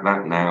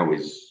 that now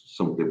is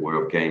something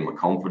where I've gained my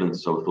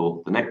confidence. So I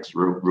thought the next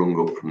rung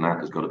up from that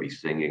has got to be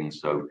singing.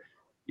 So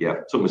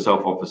yeah, took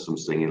myself off for some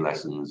singing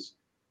lessons.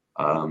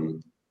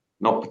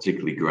 Not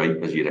particularly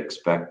great, as you'd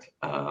expect,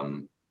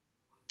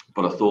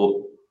 but I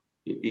thought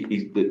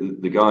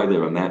the guy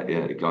there I met,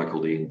 a guy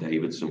called Ian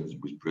Davidson, was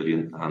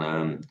brilliant,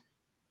 and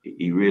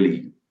he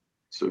really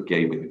sort of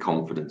gave me the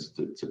confidence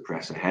to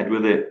press ahead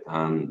with it,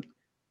 and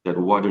said,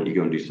 well, why don't you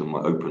go and do some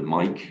open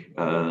mic?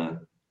 I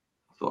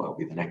thought that'll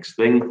be the next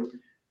thing.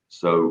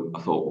 So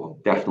I thought, well,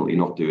 definitely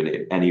not doing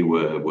it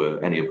anywhere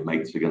where any of my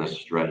mates are going to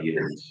stray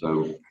in.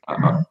 So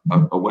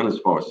I went as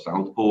far as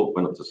Southport,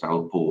 went up to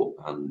Southport,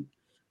 and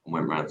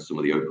went around to some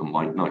of the open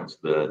mic nights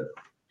there,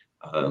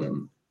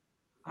 and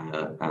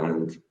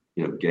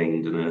you know,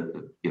 gained a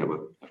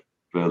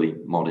fairly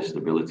modest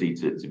ability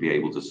to be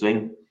able to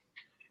sing.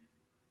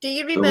 Do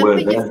you remember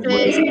your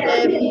first?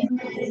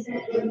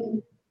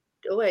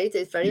 Oh wait,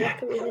 it's very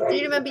accurate. Do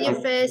you remember your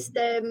first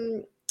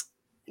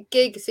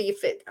gig? So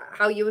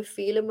how you were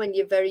feeling when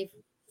you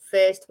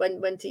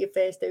went to your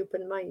first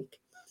open mic?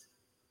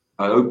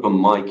 Open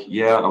mic,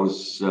 yeah, I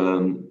was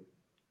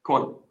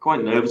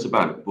quite nervous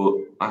about it, but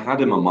I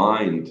had in my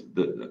mind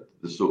that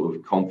the sort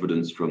of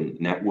confidence from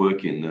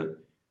networking, that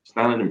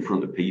standing in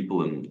front of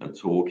people and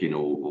talking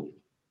or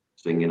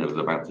singing I was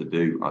about to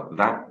do,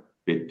 that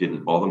bit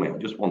didn't bother me. I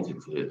just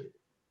wanted to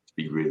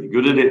be really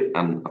good at it,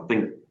 and I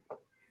think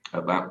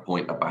at that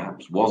point I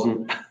perhaps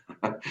wasn't,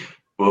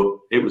 but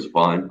it was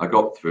fine. I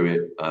got through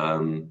it.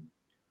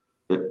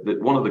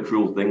 One of the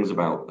cruel things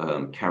about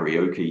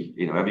karaoke,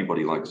 you know,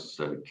 everybody likes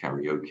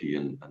karaoke,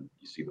 and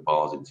you see the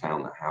bars in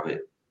town that have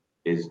it,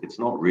 is it's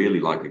not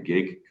really like a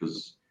gig,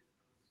 because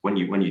when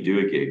you do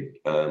a gig,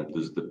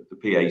 there's the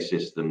PA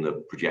system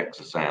that projects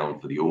a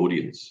sound for the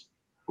audience,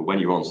 but when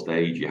you're on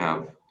stage, you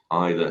have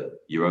either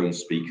your own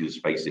speakers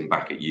facing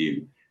back at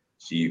you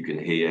so you can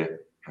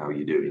hear how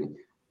you're doing,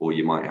 or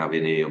you might have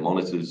in-ear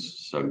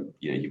monitors, so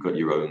you've got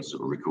your own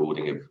sort of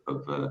recording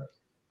of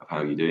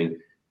how you're doing.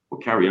 Well,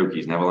 karaoke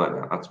is never like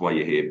that. That's why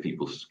you hear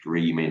people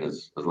screaming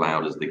as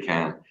loud as they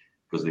can,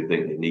 because they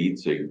think they need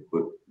to,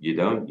 but you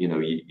don't.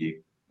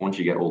 You once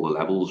you get all the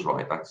levels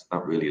right,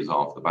 that really is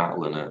half the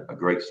battle, and a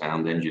great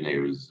sound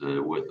engineer is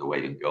worth the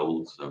weight in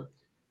gold. So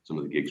some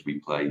of the gigs we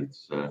played,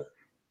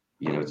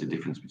 it's a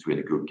difference between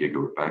a good gig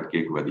or a bad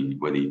gig, whether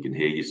you can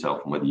hear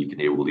yourself and whether you can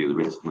hear all the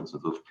other instruments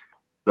and stuff.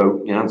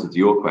 So in answer to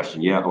your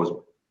question, yeah, I was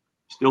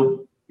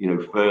still,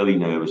 fairly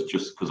nervous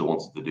just because I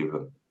wanted to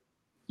do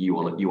you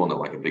wanted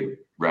like a big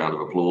round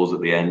of applause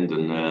at the end,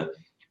 and there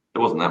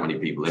wasn't that many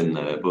people in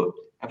there, but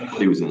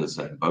everybody was in the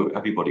same boat.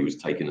 Everybody was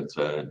taking a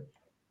turn,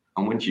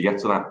 and once you get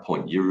to that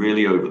point, you're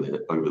really over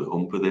the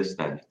hump of this.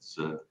 Then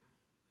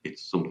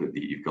it's something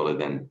that you've got to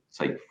then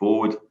take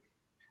forward.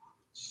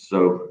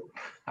 So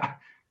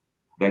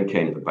then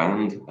came the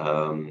band,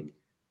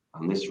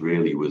 and this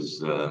really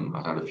was.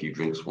 I'd had a few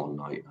drinks one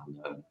night, and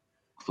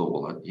I thought,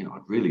 well,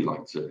 I'd really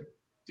like to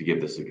give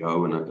this a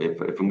go, and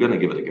if I'm going to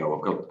give it a go,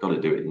 I've got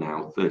to do it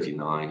now.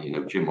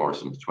 39, Jim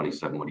Morrison was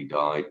 27 when he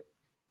died,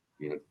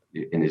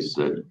 in his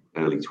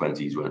early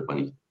 20s when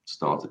he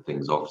started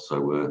things off.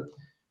 So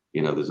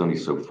there's only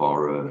so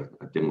far a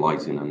dim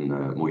lighting and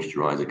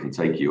moisturizer can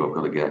take you. I've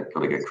got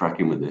to get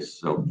cracking with this.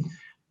 So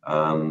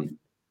I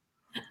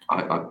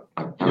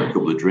had a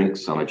couple of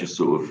drinks, and I just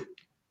sort of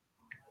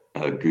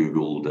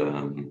Googled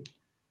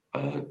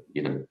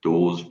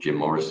Doors, Jim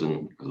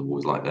Morrison, because I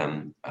always like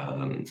them,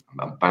 and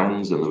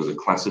bands, and there was a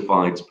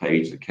classifieds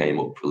page that came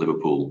up for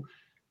Liverpool,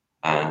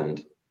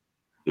 and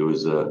there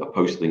was a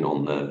posting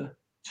on there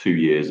 2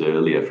 years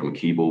earlier from a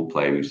keyboard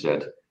player who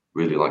said,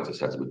 really like to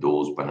set up a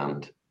Doors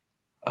band,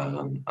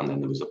 and then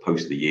there was a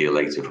post a year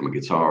later from a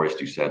guitarist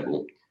who said,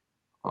 well,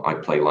 I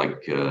play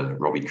like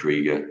Robbie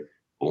Krieger,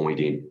 all we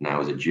need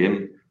now is a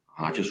Jim.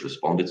 And I just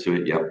responded to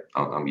it, yep,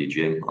 I'm your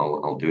Jim,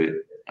 I'll do it,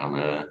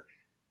 and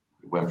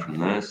went from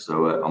there.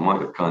 So I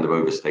might have kind of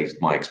overstated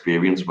my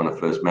experience when I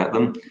first met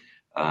them,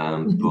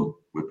 but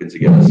we've been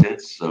together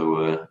since.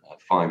 So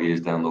 5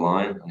 years down the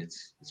line, and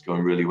it's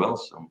going really well.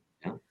 So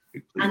yeah.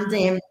 And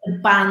the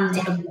band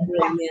are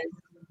brilliant.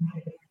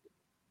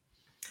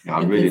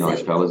 Yeah, really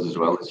nice fellas as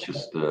well. It's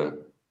just a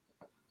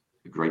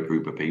great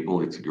group of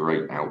people. It's a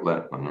great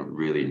outlet, and I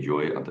really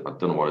enjoy it. I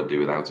don't know what I'd do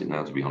without it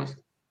now, to be honest.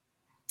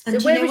 So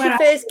where was your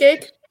first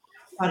gig?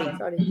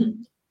 Sorry.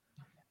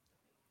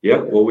 Yeah,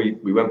 well,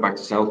 we went back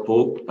to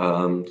Southport.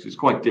 So it's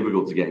quite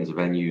difficult to get into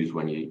venues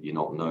when you're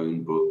not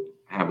known, but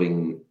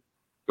having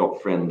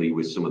got friendly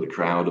with some of the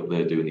crowd up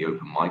there doing the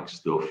open mic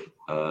stuff,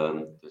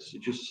 it's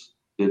just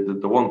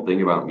the one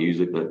thing about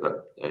music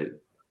that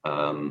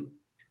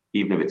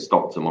even if it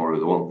stopped tomorrow,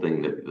 the one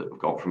thing that I've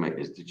got from it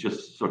is they're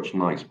just such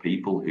nice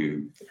people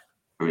who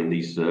are in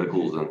these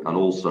circles and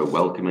also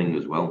welcoming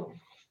as well.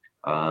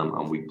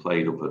 And we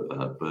played up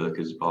at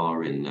Burker's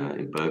Bar in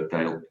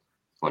Birkdale.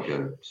 Like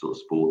a sort of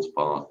sports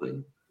bar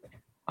thing,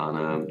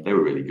 and they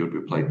were really good.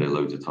 We played there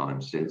loads of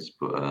times since,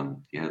 but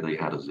yeah, they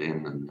had us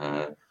in,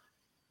 and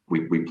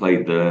we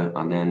played there,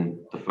 and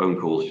then the phone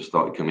calls just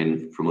started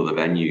coming from other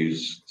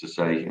venues to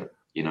say,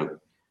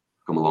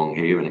 come along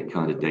here, and it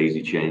kind of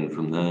daisy chained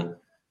from there.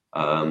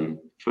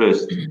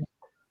 First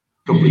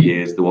couple of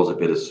years, there was a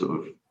bit of sort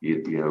of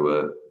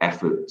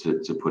effort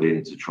to put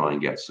in to try and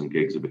get some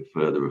gigs a bit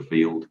further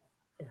afield,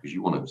 because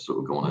you want to sort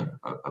of go on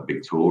a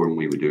big tour, and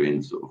we were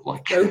doing sort of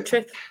like road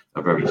trip,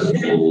 a very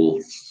small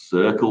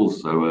circle.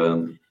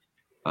 So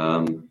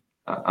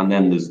and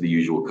then there's the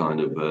usual kind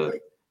of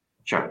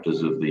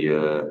chapters of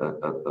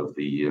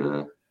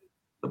the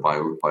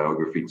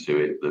biography to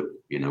it, that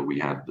we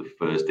had the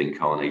first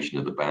incarnation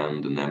of the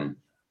band, and then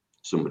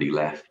somebody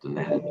left, and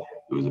then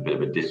there was a bit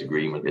of a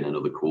disagreement in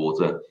another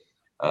quarter.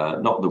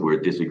 Not that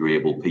we're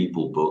disagreeable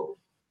people,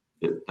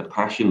 but the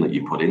passion that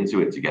you put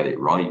into it to get it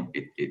right,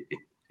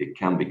 it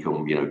can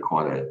become,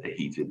 quite a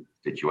heated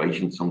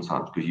situation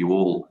sometimes, because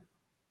you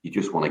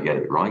just want to get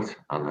it right.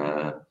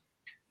 And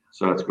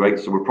so that's great.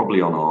 So we're probably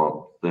on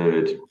our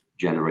third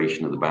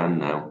generation of the band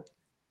now.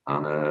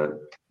 And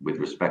with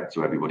respect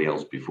to everybody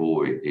else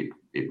before, it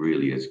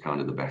really is kind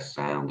of the best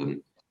sound,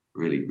 and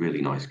really,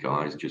 really nice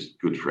guys,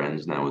 just good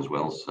friends now as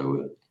well.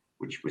 So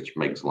which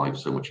makes life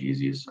so much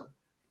easier. So.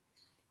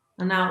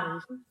 And now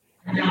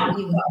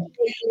you've got a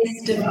big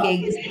list of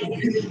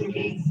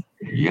gigs.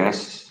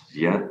 Yes,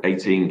 yeah,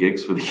 18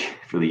 gigs for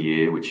the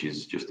year, which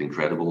is just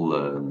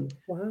incredible.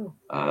 Wow.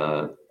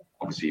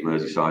 Obviously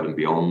Merseyside and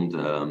beyond.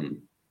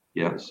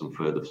 Some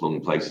further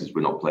flung places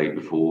we're not played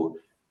before.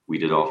 We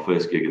did our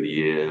first gig of the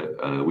year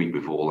a week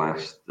before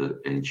last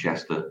in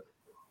Chester.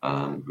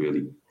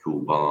 Really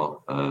cool bar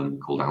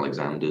called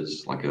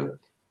Alexander's, like a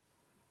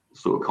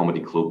sort of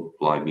comedy club,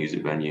 live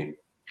music venue.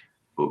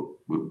 But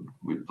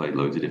we played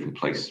loads of different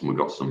places, and we've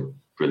got some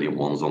brilliant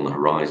ones on the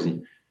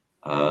horizon.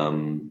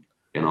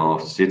 In our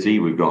city,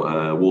 we've got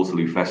a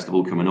Waterloo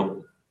Festival coming up.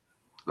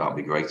 That'll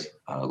be great.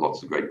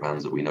 Lots of great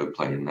bands that we know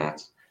playing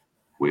that.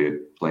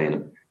 We're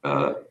playing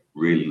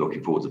really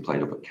looking forward to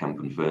playing up at Camp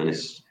and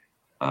Furnace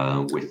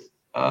with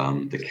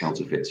the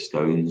Counterfeit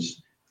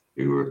Stones,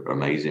 who are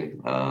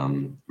amazing,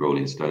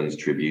 Rolling Stones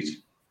tribute.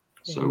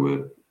 So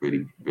we're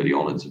really, really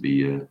honoured to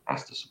be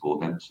asked to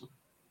support them. So.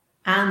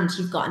 And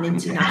you've got an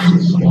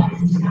international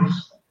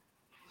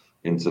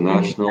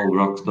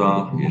rock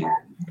star. Yeah.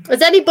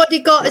 Has anybody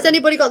got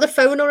the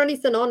phone or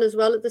anything on as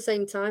well at the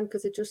same time?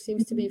 Because it just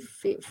seems to be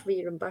free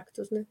and back,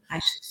 doesn't it? I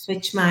should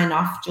switch mine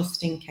off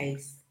just in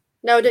case.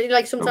 No,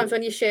 like sometimes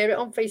when you share it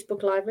on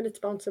Facebook Live and it's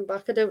bouncing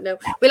back, I don't know.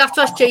 We'll have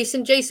to ask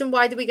Jason. Jason,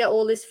 why do we get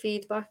all this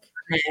feedback?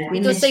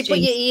 He does say, put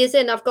your ears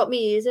in. I've got my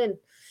ears in.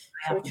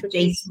 So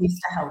Jason used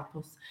to help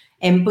us.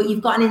 But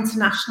you've got an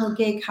international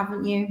gig,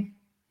 haven't you?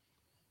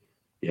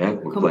 Yeah,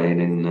 we're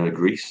playing in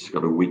Greece.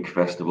 Got a week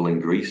festival in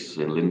Greece,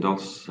 in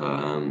Lindos.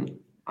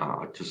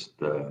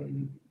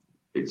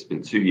 It's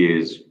been 2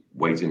 years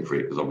waiting for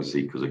it because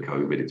obviously because of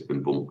COVID, it's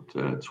been bumped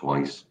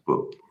twice.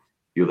 But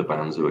the other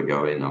bands who are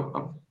going,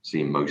 I've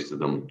seen most of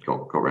them,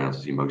 got around to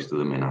see most of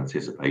them in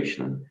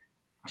anticipation, and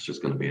that's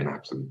just going to be an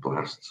absolute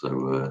blast.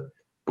 So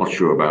not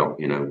sure about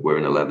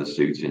wearing a leather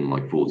suit in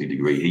like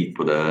 40-degree heat,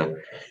 but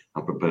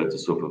I'm prepared to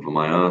suffer for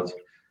my art.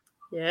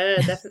 Yeah,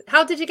 definitely.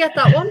 How did you get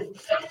that one?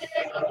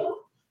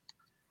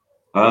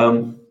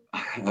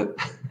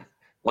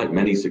 Like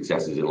many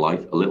successes in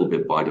life, a little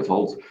bit by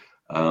default.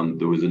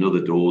 There was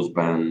another Doors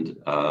band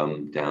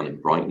down in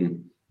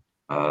Brighton,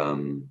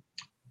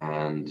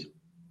 and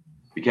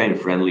became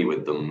friendly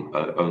with them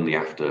only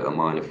after a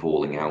minor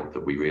falling out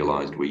that we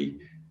realised we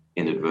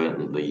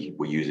inadvertently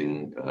were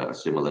using a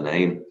similar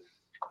name.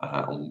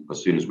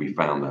 As soon as we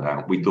found that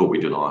out, we thought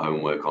we'd done our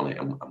homework on it,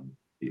 and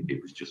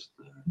it was just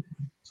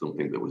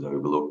something that was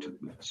overlooked.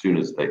 As soon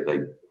as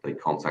they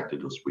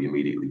contacted us, we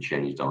immediately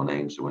changed our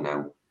name, so we're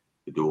now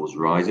The Doors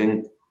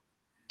Rising,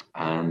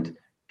 and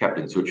kept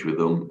in touch with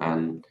them.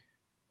 And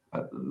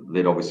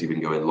they'd obviously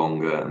been going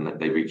longer, and that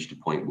they reached a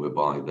point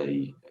whereby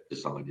they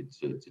decided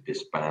to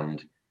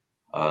disband.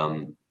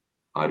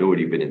 I'd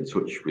already been in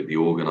touch with the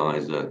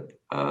organizer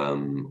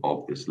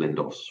of this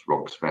Lindos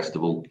Rocks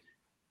Festival,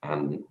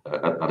 and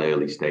at that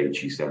early stage,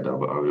 she said,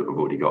 I've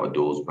already got a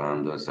Doors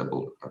band. And I said,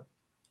 well,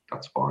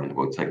 that's fine. I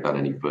won't take that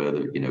any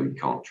further. You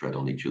can't tread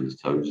on each other's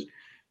toes.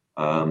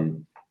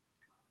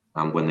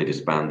 And when they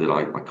disbanded,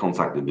 I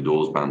contacted the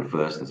Doors band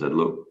first and said,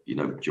 look,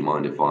 do you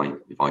mind if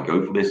I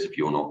go for this? If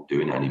you're not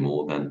doing it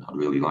anymore, then I'd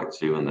really like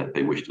to. And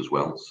they wished as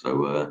well.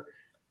 So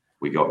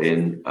we got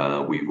in.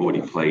 We've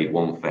already played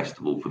one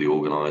festival for the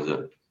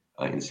organizer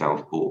in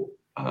Southport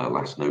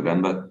last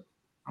November.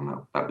 And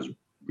that was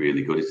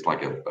really good. It's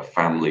like a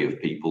family of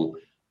people.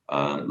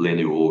 Lynn,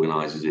 who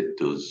organizes it,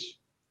 does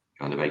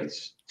kind of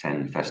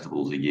 8-10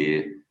 festivals a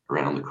year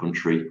around the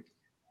country.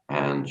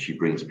 And she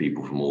brings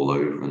people from all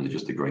over, and they're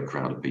just a great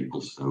crowd of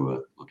people.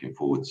 So looking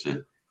forward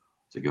to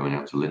going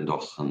out to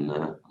Lindos and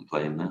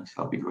playing there. So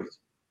that'll be great.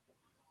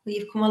 Well,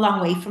 you've come a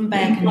long way from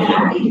Bergen.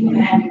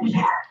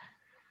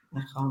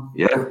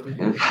 Yeah.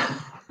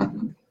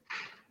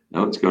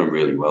 No, it's going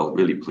really well.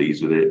 Really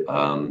pleased with it.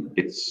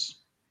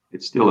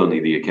 It's still only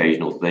the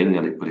occasional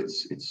thing, but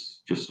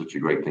it's just such a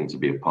great thing to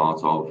be a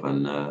part of,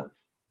 and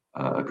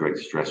a great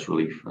stress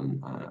relief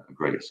and a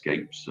great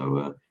escape.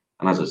 So,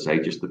 and as I say,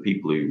 just the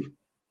people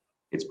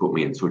it's put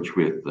me in touch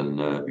with and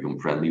become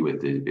friendly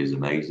with is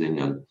amazing.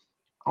 And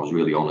I was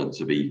really honoured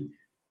to be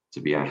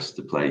asked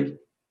to play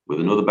with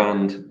another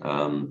band.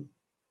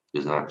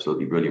 There's an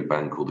absolutely brilliant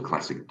band called the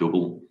Classic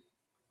Double.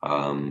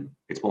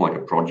 It's more like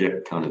a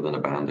project kind of than a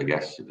band, I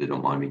guess, if they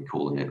don't mind me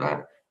calling it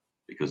that,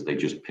 because they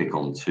just pick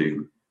on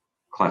 2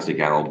 classic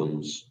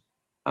albums,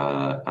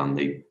 and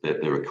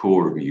they're a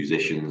core of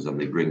musicians, and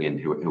they bring in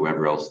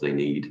whoever else they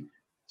need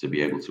to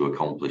be able to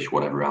accomplish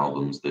whatever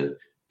albums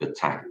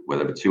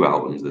whatever 2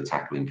 albums they're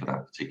tackling for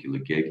that particular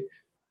gig.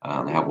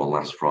 They had one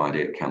last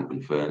Friday at Camp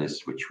and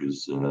Furnace, which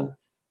was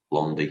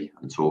Blondie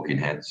and Talking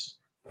Heads.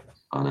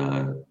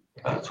 And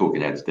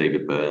Talking Heads,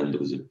 David Byrne, there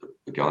was a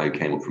guy who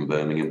came up from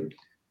Birmingham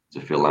to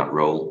fill that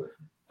role.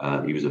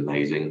 He was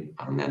amazing.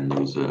 And then there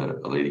was a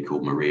lady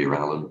called Maria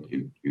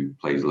Allen who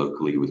plays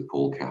locally with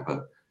Paul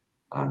Capper.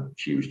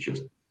 She was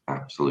just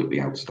absolutely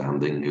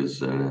outstanding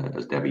as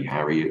Debbie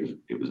Harry.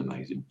 It was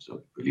amazing.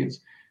 So brilliant.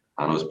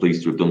 And I was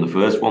pleased to have done the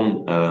first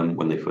one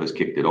when they first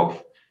kicked it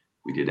off.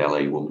 We did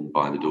LA Woman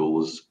by the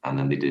Doors, and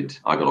then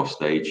I got off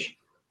stage,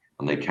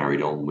 and they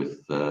carried on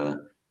with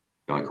a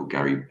guy called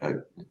Gary.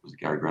 Was it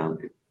Gary Brown?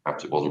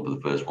 Perhaps it wasn't for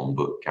the first one,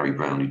 but Gary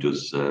Brown, who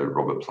does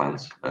Robert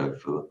Plant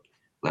for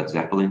Led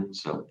Zeppelin.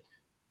 So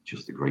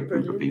just a great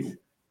group of people.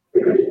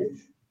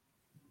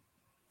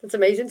 That's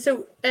amazing.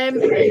 So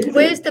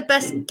where's the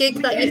best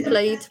gig that you've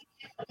played?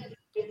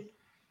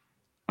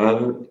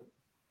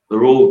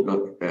 They're all,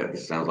 it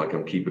sounds like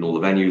I'm keeping all the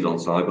venues on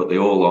side, but they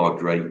all are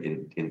great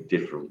in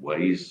different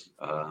ways.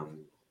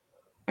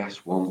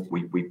 Best one,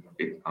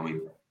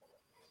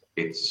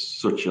 it's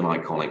such an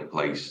iconic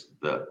place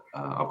that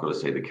I've got to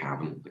say the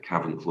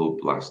Cavern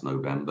Club last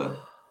November.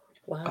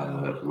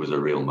 Wow. Was a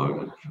real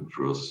moment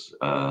for us.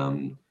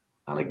 And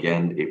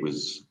again, it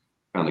was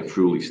kind of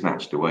cruelly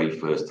snatched away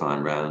first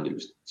time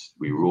round.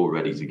 We were all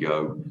ready to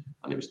go,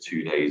 and it was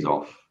 2 days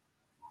off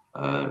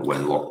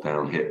when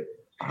lockdown hit,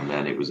 and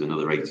then it was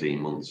another 18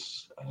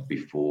 months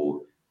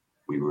before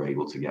we were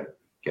able to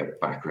get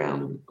back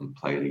around and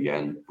play it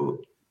again. But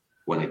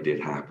when it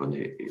did happen,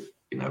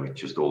 it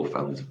just all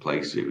fell into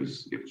place. It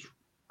was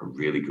a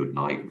really good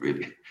night.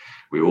 Really,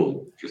 we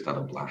all just had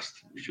a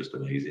blast. It was just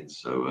amazing.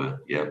 So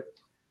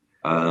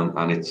and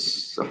I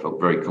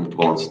felt very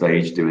comfortable on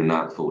stage doing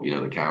that. Thought,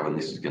 the Cavern,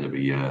 this is going to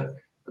be a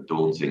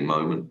daunting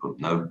moment, but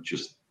no,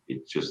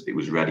 it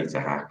was ready to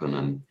happen.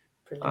 And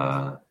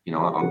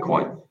I'm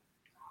quite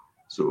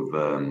sort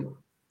of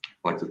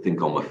like to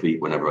think on my feet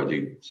whenever I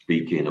do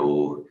speaking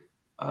or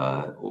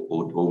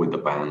with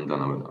the band,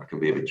 and I can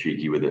be a bit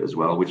cheeky with it as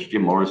well, which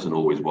Jim Morrison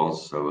always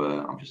was.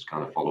 So I'm just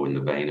kind of following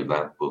the vein of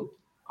that. But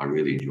I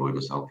really enjoyed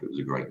myself. It was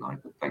a great night.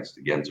 But thanks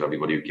again to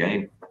everybody who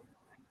came.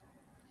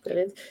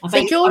 Brilliant.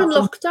 So during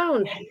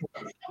lockdown,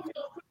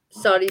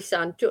 sorry,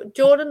 Sam,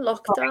 during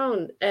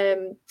lockdown,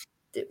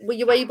 were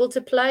you able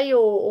to play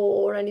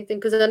or anything?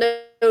 Because I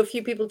know a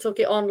few people took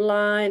it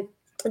online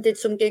and did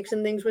some gigs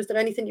and things. Was there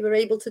anything you were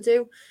able to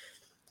do?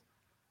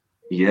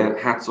 Yeah,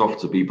 hats off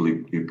to people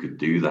who could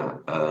do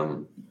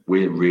that.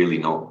 We're really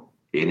not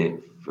in it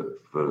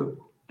for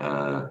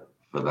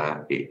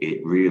that.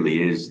 It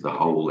really is the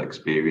whole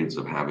experience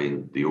of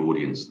having the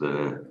audience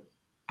there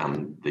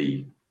and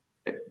the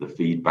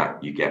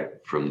feedback you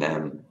get from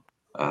them.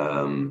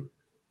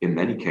 In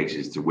many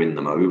cases, to win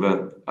them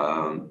over.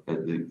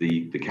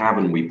 The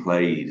Cavern we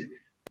played,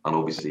 and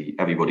obviously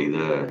everybody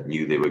there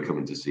knew they were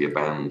coming to see a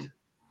band,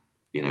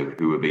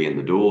 who would be in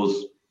the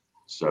doors.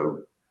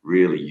 So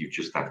really, you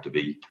just have to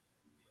be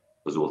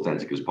as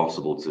authentic as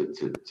possible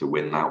to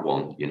win that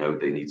one.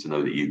 They need to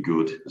know that you're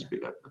good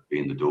at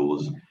being the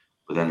doors.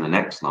 But then the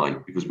next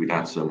night, because we'd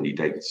had so many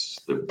dates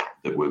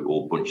that were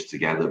all bunched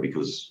together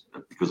because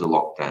of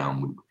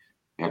lockdown,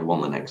 we had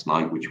one the next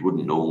night, which we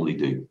wouldn't normally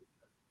do.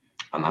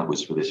 And that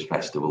was for this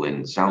festival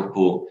in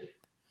Southport.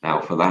 Now,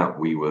 for that,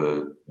 we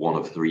were one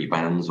of 3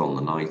 bands on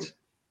the night,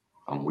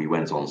 and we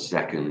went on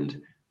second.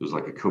 There was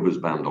like a covers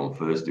band on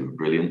first. It was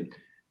brilliant.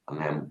 And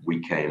then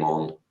we came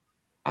on,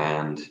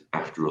 and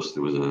after us,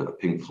 there was a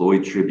Pink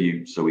Floyd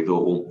tribute. So we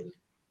thought, well,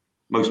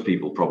 most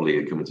people probably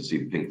are coming to see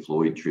the Pink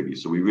Floyd tribute.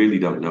 So we really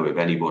don't know if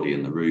anybody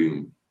in the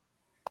room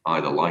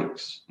either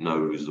likes,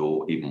 knows,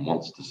 or even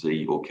wants to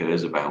see or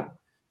cares about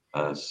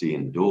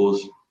seeing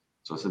Doors.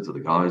 So I said to the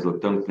guys, look,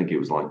 don't think it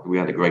was like, we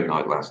had a great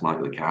night last night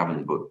at the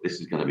Cavern, but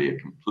this is going to be a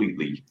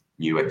completely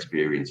new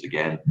experience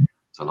again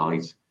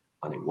tonight.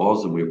 And it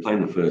was, and we were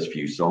playing the first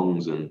few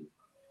songs and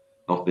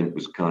nothing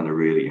was kind of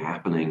really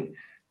happening.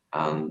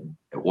 And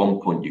at one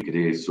point you could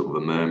hear sort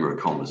of a murmur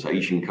of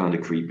conversation kind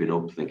of creeping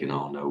up, thinking,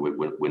 oh no,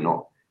 we're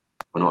not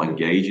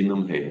engaging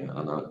them here.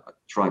 And I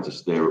tried to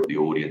stir up the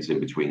audience in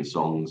between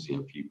songs,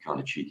 a few kind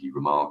of cheeky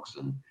remarks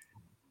and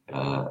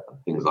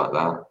things like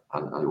that,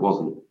 and it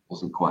wasn't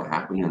quite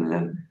happening. And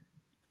then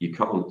you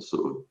can't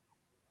sort of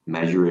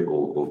measure it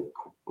or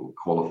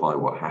qualify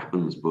what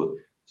happens, but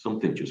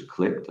something just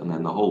clicked, and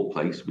then the whole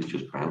place was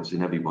just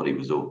bouncing. Everybody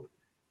was up,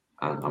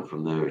 and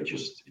from there it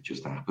just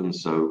happened.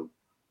 So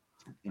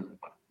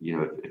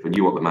if I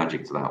knew what the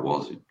magic to that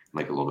was, it'd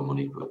make a lot of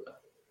money. But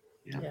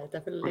yeah,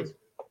 definitely.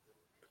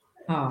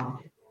 Oh,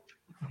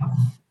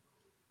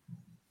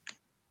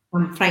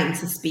 I'm frightened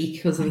to speak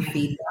because of the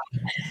feedback.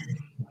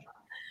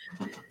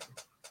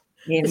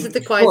 This is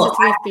the quietest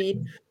we've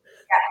been.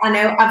 I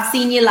know. I've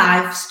seen you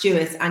live,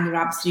 Stuart, and you're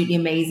absolutely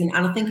amazing.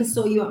 And I think I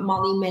saw you at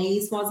Molly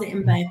Mays, was it,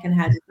 in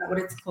Birkenhead? Is that what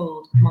it's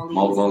called?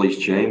 Molly's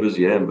Chambers,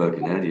 yeah, in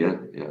Birkenhead, yeah.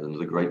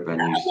 Another great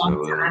venue. So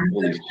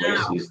all these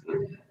places.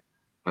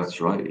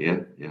 That's right, yeah.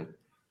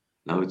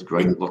 No, it's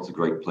great. Lots of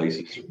great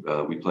places.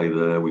 We play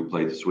there. We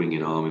played the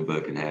Swinging Arm in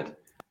Birkenhead.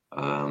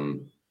 We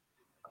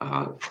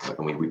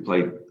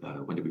played.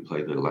 When did we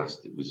play there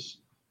last? It was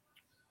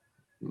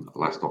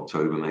last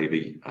October,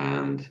 maybe,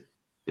 and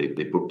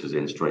they booked us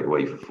in straight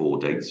away for 4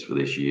 dates for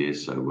this year.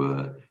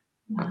 So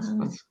that's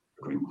a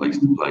great place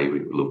to play.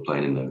 We love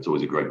playing in there. It's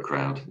always a great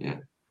crowd. Yeah.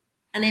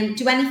 And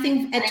do any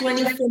funny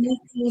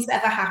things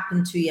ever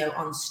happen to you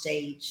on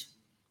stage?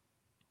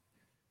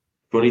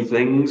 Funny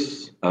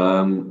things.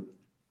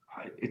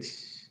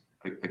 It's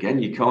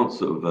again, you can't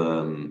sort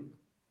of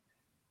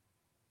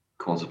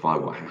quantify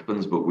what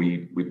happens, but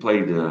we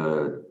played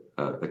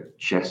at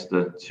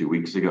Chester 2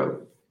 weeks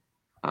ago,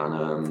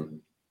 and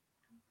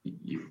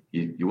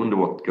you wonder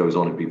what goes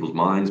on in people's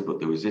minds. But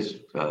there was this,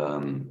 I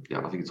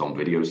think it's on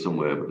video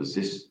somewhere, but there's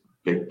this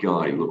big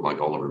guy who looked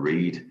like Oliver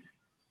Reed.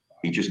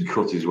 He just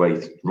cut his way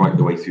right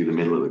the way through the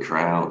middle of the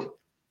crowd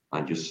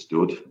and just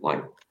stood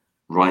like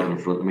right in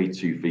front of me,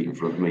 2 feet in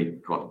front of me.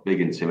 Quite a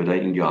big,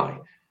 intimidating guy.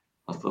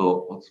 I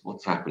thought,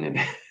 what's happening?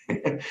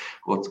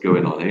 What's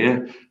going on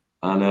here?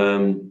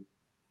 And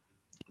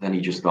then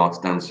he just starts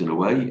dancing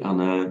away, and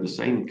the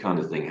same kind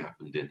of thing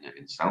happened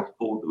in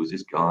Southport. There was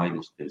this guy, he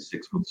must have been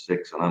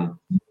 6'6", and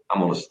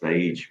I'm on a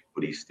stage,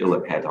 but he's still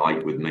at head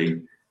height with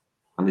me,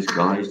 and this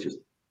guy's just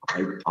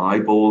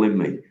eyeballing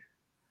me,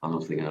 and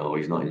I'm thinking, oh,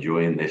 he's not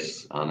enjoying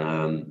this,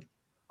 and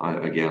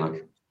I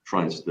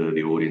try and stir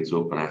the audience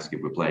up and ask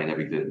if we're playing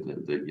everything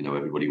that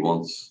everybody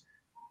wants.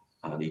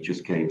 And he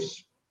just came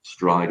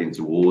striding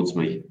towards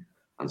me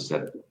and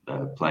said,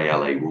 "Play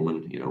LA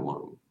Woman,"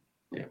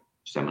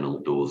 seminal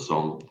Doors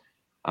song.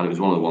 And it was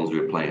one of the ones we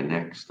were playing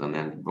next. And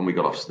then when we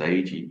got off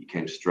stage, he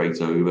came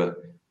straight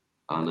over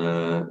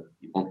and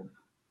he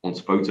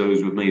wants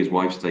photos with me. His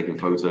wife's taking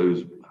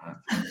photos.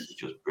 It's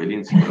just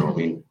brilliant. I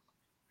mean,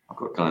 I've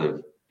got kind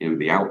of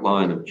the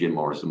outline of Jim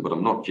Morrison, but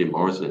I'm not Jim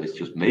Morrison. It's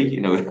just me.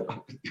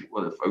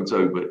 What a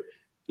photo, but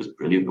just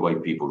brilliant the way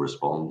people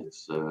respond.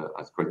 It's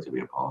great to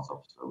be a part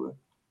of. So,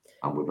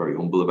 and we're very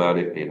humble about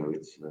it.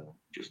 It's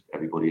just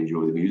everybody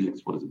enjoy the music.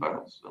 It's what it's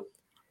about.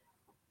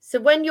 So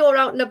when you're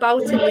out and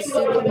about in the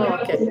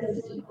supermarket,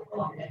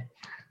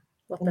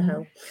 what the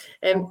hell?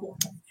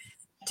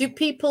 Do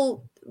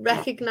people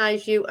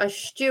recognise you as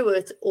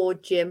Stuart or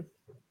Jim?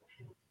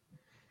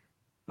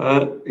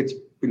 It's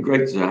been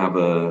great to have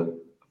a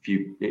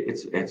few.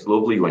 It's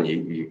lovely when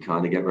you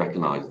kind of get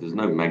recognised. There's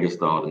no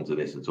megastardom to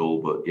this at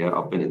all, but yeah,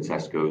 I've been in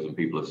Tesco's and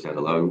people have said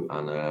hello.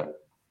 And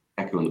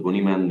Echo and the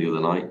Bunnymen the other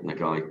night, and the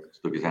guy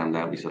stuck his hand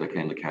out. And he said, "I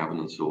came to Cavan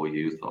and saw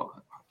you." Thought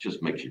it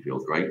just makes you feel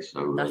great.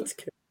 So that's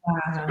good.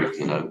 It's good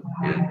to know.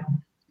 Yeah.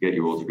 Get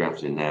your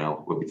autographs in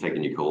now. We'll be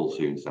taking your call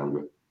soon,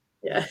 Sandra.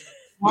 Yeah.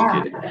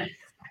 Wow.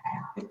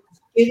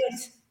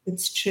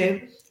 It's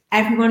true.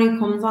 Everyone who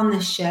comes on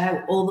this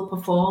show, all the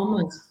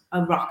performers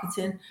are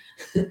rocketing.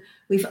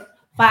 We've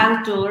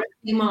Violet Dora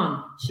came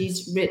on.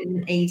 She's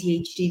written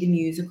ADHD the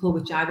musical,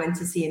 which I went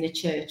to see in a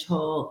church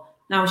hall.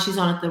 Now she's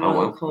on at the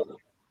Royal Court.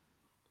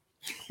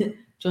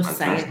 Just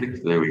fantastic.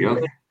 saying. There we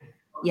go.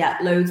 Yeah,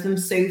 loads of them.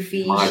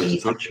 Sophie.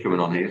 She's Touch coming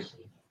on here.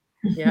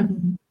 Yeah.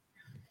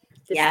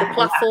 It's the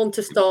platform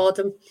to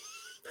stardom.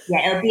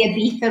 Yeah, it'll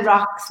be Ibiza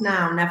Rocks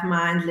now. Never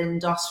mind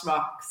Lindos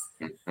Rocks.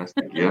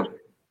 Fantastic.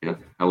 Yeah.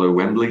 Hello,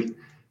 Wembley.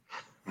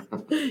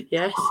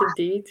 Yes,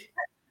 indeed.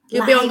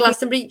 You'll be on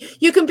Glastonbury.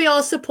 You can be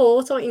our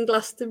support in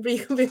Glastonbury.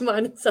 You can be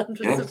mine and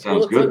Sandra's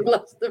support on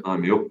Glastonbury.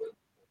 I'm up.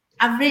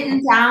 I've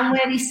written down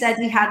where he said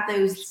he had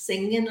those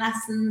singing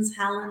lessons,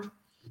 Helen.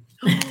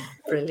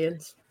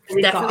 Brilliant.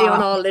 It's definitely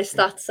on our list,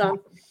 that Sam.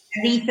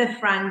 Aretha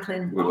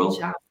Franklin.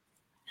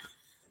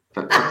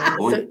 That's the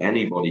point.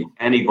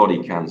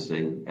 Anybody can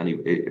sing.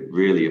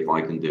 Really, if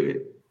I can do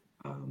it,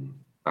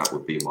 that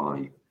would be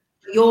my.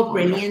 You're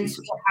brilliant.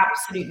 You're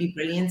absolutely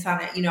brilliant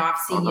at it. I've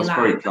seen you. That's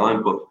very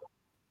kind, but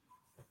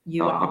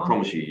I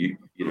promise you,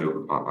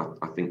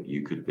 I think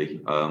you could be.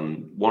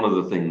 One of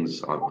the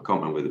things I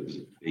can't remember whether it was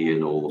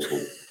Ian or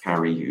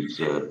Carrie, who's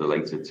the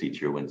later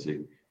teacher I went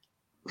to.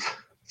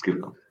 It's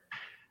good.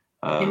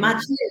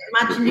 Imagine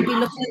you'd be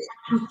looking at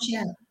the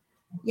teacher.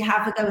 You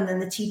have a go, and then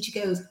the teacher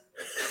goes.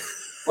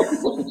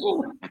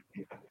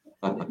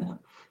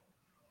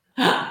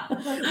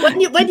 When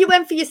you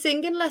went for your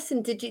singing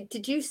lesson,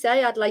 did you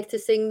say I'd like to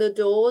sing the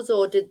Doors,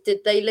 or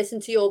did they listen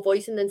to your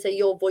voice and then say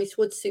your voice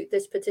would suit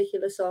this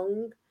particular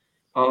song?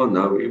 Oh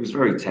no, it was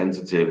very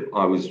tentative.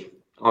 I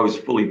was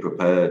fully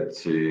prepared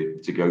to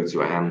go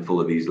to a handful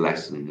of these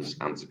lessons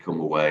and to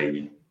come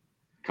away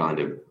kind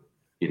of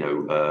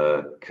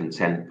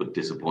content but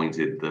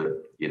disappointed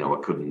that I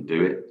couldn't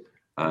do it.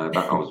 That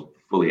I was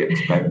fully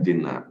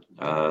expecting that.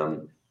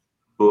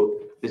 But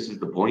this is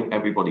the point.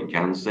 Everybody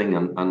can sing,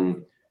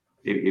 and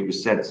it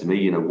was said to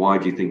me, why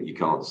do you think you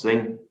can't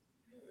sing?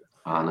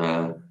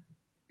 And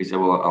he said,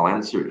 well, I'll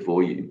answer it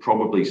for you.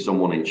 Probably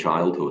someone in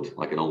childhood,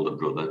 like an older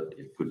brother,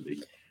 it could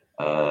be,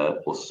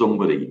 or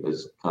somebody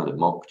has kind of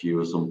mocked you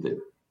or something.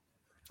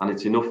 And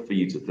it's enough for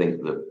you to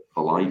think that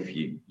for life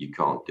you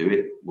can't do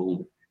it.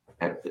 Well,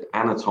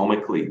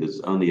 anatomically,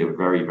 there's only a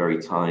very, very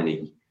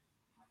tiny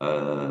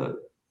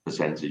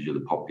percentage of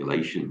the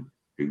population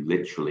who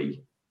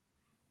literally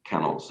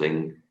cannot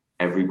sing.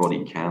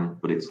 Everybody can,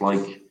 but it's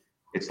like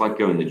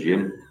going to the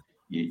gym.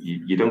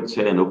 You don't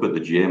turn up at the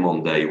gym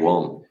on day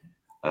one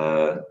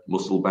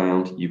muscle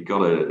bound. You've got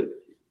to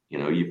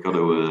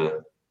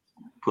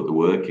put the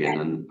work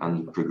in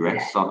and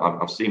progress.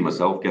 I've seen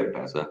myself get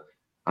better,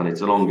 and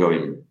it's an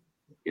ongoing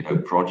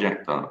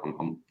project.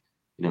 I'm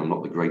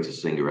not the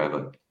greatest singer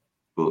ever,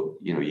 but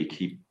you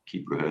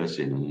keep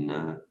rehearsing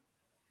and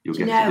you'll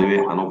get to do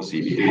it. And obviously,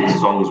 if you're doing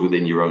songs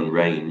within your own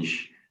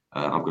range.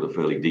 I've got a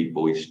fairly deep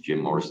voice. Jim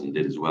Morrison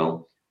did as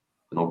well.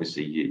 And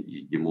obviously,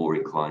 you're more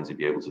inclined to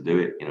be able to do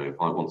it. If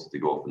I wanted to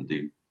go off and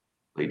do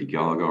Lady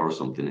Gaga or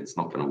something, it's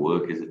not going to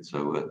work, is it?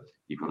 So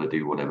you've got to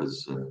do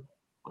whatever's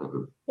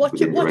whatever.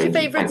 What's your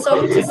favourite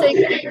song to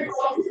sing?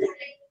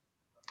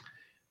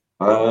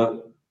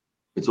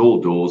 It's all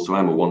Doors, so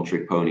I'm a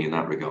one-trick pony in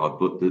that regard.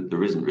 But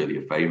there isn't really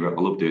a favourite.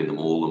 I love doing them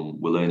all, and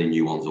we're learning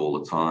new ones all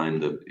the time.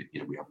 That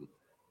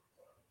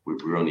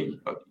we're only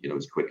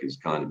as quick as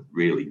kind of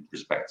really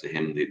respect to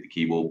him, the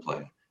keyboard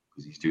player,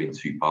 because he's doing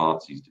two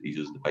parts. He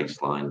does the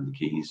bass line and the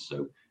keys.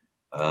 So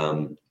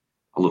I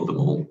love them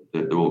all.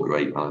 They're all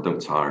great, and I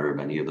don't tire of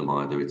any of them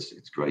either.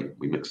 It's great.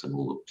 We mix them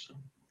all up. So.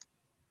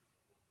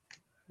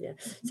 Yeah.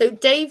 So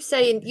Dave's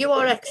saying you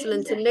are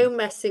excellent and no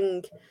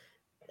messing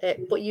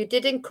but you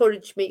did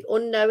encourage me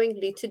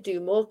unknowingly to do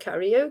more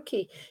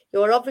karaoke.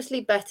 You're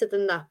obviously better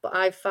than that, but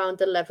I've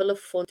found a level of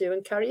fun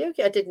doing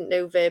karaoke. I didn't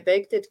know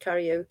Verbeek did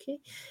karaoke.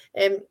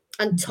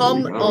 And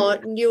Tom, our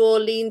New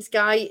Orleans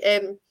guy,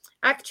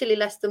 actually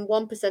less than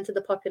 1% of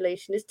the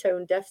population is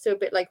tone deaf, so a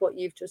bit like what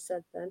you've just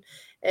said then.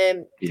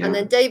 And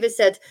then David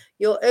said,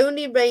 your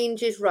only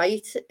range is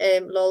right.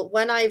 Lol,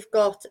 when I've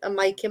got a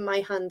mic in my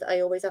hand,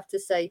 I always have to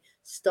say,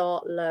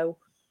 start low.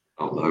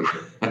 Oh, low.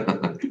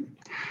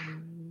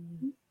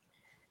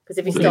 Because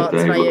if he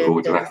starts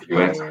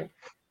higher,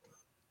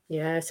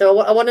 yeah. So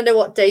I want to know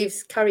what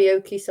Dave's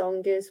karaoke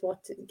song is.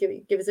 What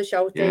give us a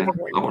shout, Dave.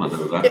 I want to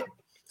know that.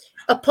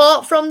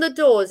 Apart from the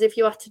Doors, if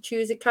you had to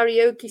choose a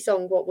karaoke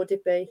song, what would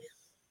it be?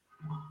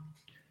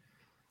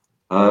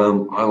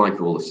 I like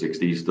all the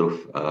 60s stuff.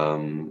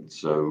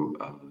 So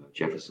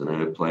Jefferson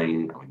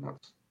Airplane, I mean,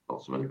 that's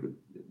also very good.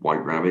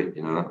 White Rabbit,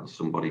 you know, that's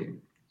somebody.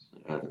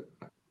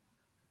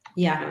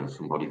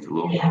 Somebody to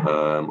love.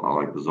 I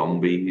like the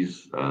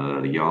Zombies, the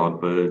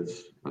Yardbirds.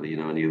 Whether you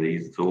know any of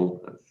these at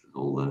all? That's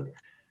all.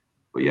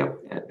 But yeah,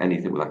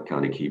 anything with that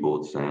kind of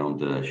keyboard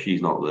sound.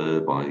 She's Not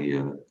There by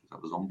is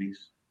that the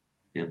Zombies?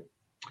 Yeah.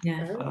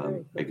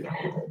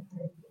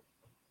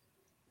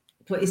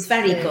 But it's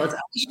very good. I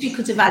wish we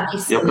could have had you.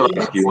 Yeah, I've got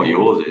to ask you what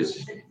yours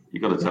is.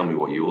 You've got to tell me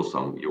what your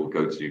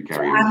go-to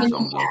karaoke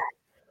songs are.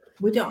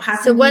 We don't have.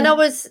 So when I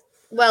was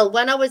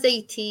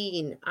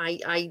 18,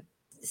 I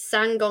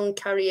sang on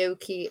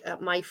karaoke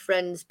at my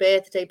friend's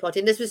birthday party,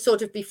 and this was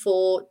sort of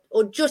before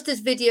or just as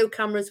video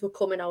cameras were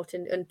coming out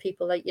and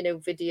people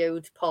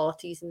videoed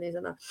parties and this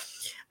and that.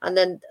 And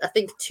then I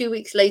think 2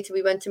 weeks later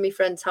we went to my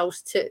friend's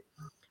house to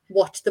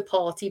watch the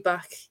party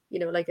back,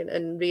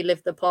 and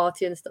relive the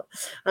party and stuff.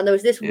 And there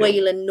was this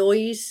wailing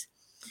noise.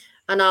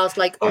 And I was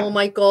like, oh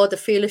my God, I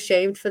feel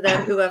ashamed for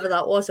them, whoever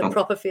that was, I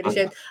proper feel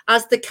ashamed.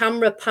 As the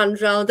camera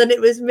panned round and it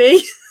was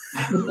me.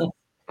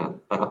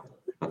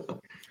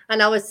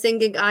 And I was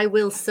singing I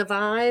Will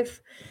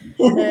Survive.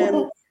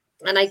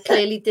 And I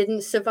clearly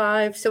didn't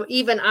survive. So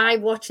even I,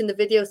 watching the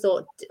video,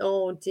 thought,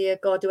 oh dear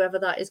God, whoever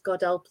that is,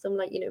 God help them.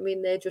 Like,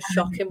 they're just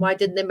shocking. Why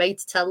didn't their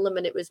mates tell them?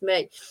 And it was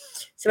me.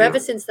 So ever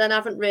since then, I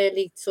haven't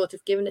really sort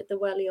of given it the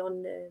welly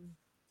on.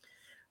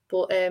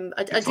 But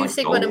I do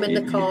think when I'm in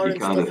the car you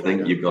kind of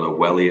think you've got to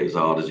welly it as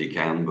hard as you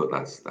can, but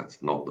that's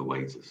not the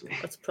way to sing.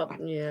 That's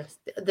probably, yes,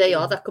 they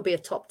are. That could be a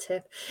top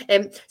tip.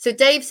 So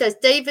Dave says,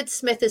 David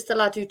Smith is the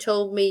lad who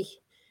told me,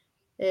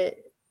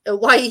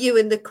 why are you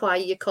in the choir?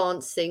 You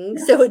can't sing.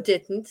 So I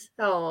didn't.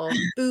 Oh,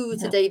 boo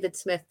to David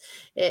Smith.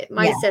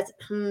 My set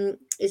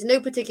is no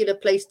particular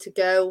place to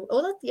go.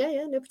 Oh,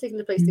 no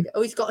particular place to go.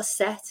 Oh, he's got a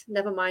set.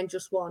 Never mind,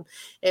 just one.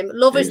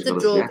 Love is the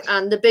drug,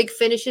 and the big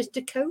finish is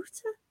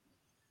Dakota.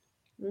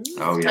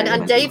 Oh, yeah,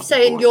 and Dave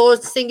saying your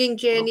singing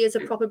journey is a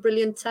proper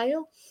brilliant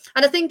tale.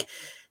 And I think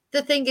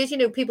the thing is,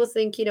 people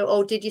think,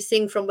 oh, did you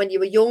sing from when you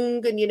were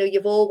young? And,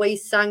 you've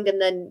always sang, and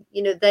then,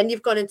 then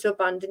you've gone into a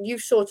band and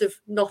you've sort of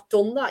not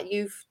done that.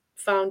 You've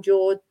found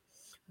your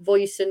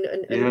voice and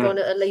gone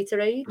at a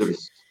later age.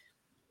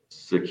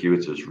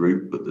 Circuitous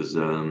route, but there's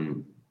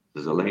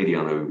a lady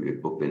I know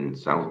up in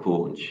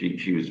Southport, and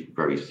she was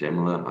very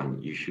similar,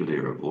 and you should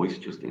hear her voice,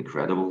 just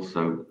incredible.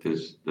 So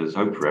there's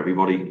hope for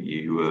everybody.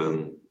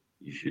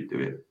 You should do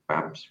it.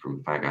 Babs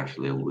from Fag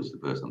Ashley was the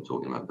person I'm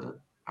talking about. The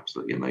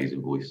absolutely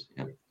amazing voice.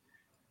 Yeah,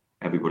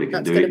 everybody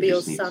can do it.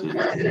 Just needs a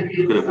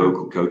bit of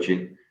vocal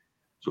coaching.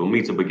 So we'll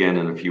meet up again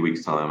in a few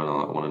weeks' time, and I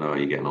want to know how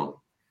you're getting on.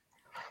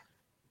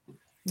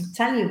 I'll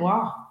tell you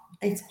what,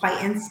 it's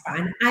quite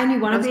inspiring. I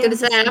was going to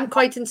say I'm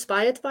quite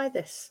inspired by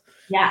this.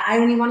 Yeah, I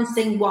only want to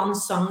sing one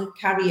song at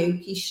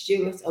karaoke,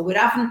 Stuart. We're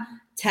having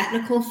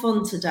technical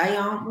fun today,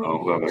 aren't we?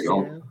 Oh, where have I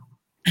gone?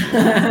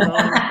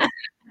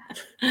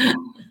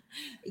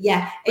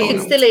 Yeah, we can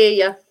still hear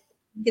you.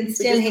 We can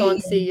still hear you.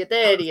 Can't see you.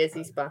 There he is.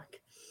 He's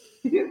back.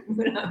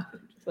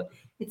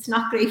 It's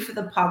not great for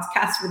the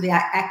podcast with the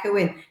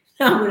echoing.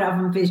 Now we're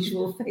having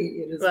visual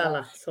failure as well.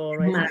 Well, that's all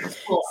right.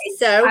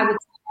 So I would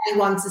really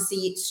want to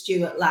see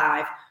Stuart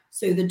live.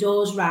 So the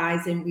Doors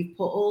Rising, we've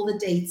put all the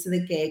dates of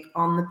the gig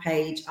on the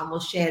page, and we'll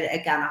share it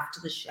again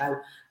after the show.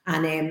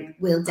 And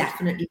we'll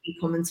definitely be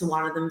coming to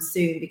one of them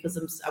soon, because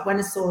when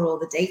I saw all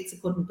the dates, I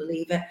couldn't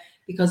believe it,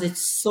 because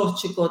it's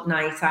such a good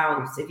night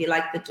out. If you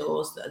like the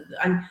Doors,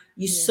 and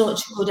you're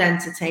such a good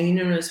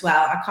entertainer as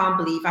well. I can't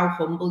believe how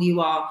humble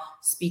you are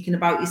speaking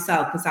about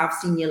yourself, because I've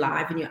seen you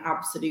live and you're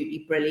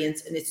absolutely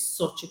brilliant, and it's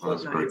such a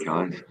good night. Very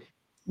kind.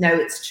 No,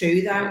 it's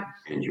true though. Yeah,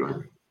 enjoy.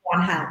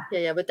 One hell.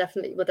 Yeah, we're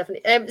definitely.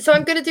 So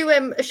I'm going to do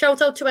a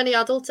shout out to any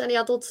adults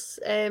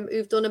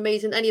who've done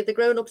amazing, any of the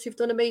grown-ups who've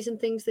done amazing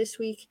things this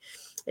week.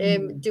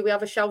 Do we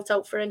have a shout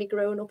out for any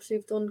grown-ups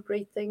who've done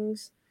great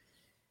things?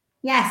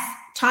 Yes,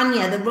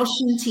 Tanya, the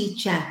Russian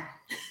teacher,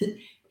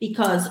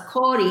 because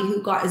Corey,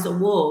 who got his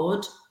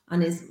award,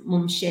 and his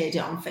mum shared it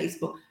on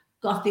Facebook,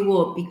 got the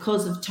award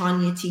because of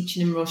Tanya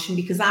teaching him Russian,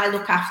 because I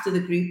look after the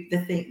group,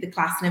 the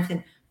class and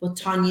everything, but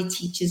Tanya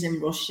teaches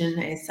him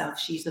Russian herself.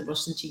 She's the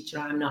Russian teacher,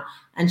 I'm not,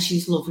 and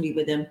she's lovely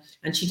with him,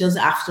 and she does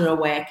it after a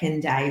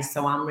working day,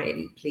 so I'm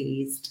really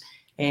pleased.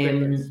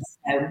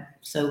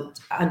 So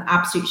an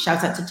absolute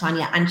shout out to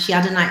Tanya, and she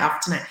had a night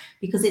off tonight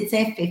because it's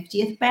her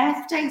 50th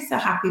birthday. So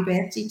happy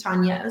birthday,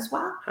 Tanya, as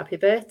well. Happy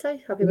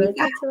birthday to her.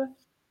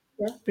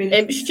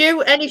 Yeah.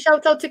 Stu, any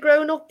shout out to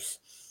grown-ups?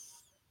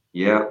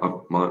 Yeah,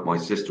 my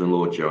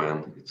sister-in-law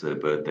Joanne, it's her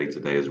birthday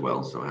today as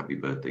well, so happy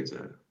birthday to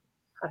her.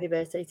 Happy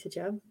birthday to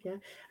Jo, yeah.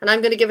 And I'm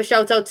going to give a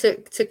shout out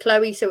to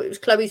Chloe. So it was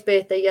Chloe's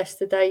birthday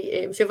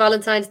yesterday. So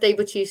Valentine's Day,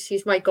 but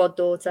she's my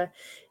goddaughter,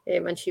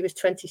 and she was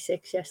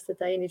 26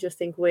 yesterday. And you just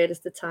think, where has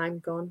the time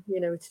gone?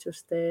 You know, it's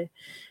just this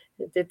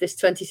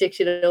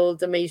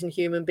 26-year-old amazing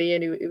human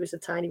being who was a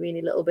tiny,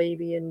 weeny little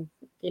baby, and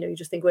you know, you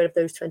just think, where have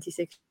those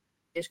 26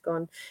 years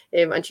gone?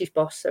 And she's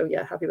boss. So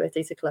yeah, happy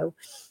birthday to Chloe.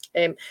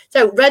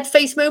 So red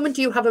face moment.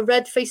 Do you have a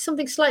red face?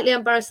 Something slightly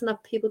embarrassing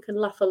that people can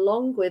laugh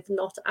along with,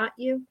 not at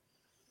you.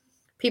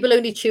 People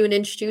only tune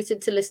in, Stu,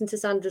 to listen to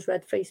Sandra's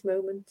red face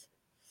moment.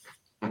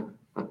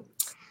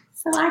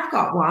 So I've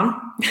got one.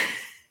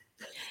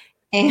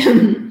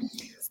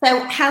 So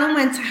Helen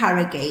went to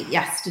Harrogate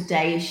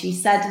yesterday, she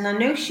said, and I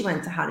know she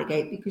went to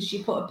Harrogate because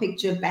she put a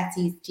picture of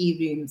Betty's tea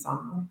rooms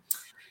on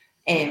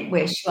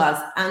where she was.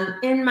 And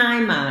in my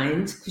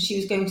mind, because she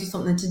was going to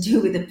something to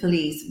do with the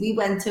police, we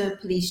went to a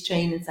police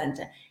training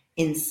centre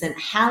in St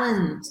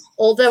Helens.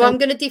 Although I'm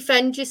going to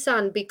defend you,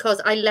 San,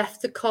 because I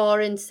left the car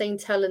in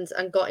St Helens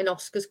and got in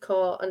Oscar's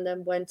car and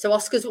then went. So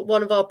Oscar's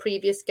one of our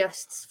previous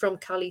guests from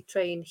Cali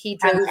Train. He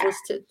drove us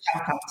to.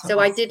 So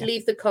I did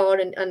leave the car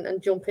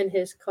and jump in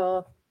his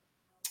car.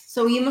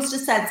 So you must have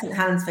said St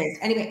Helens first.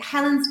 Anyway,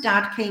 Helen's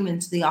dad came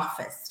into the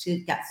office to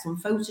get some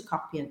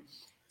photocopying,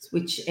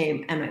 which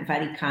Emma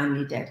very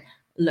kindly did,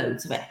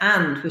 loads of it,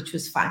 and which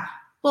was fine.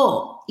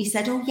 But he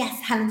said, "Oh yes,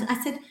 Helen."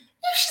 I said,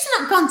 "No, she's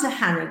not gone to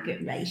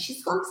Harrogate, Ray.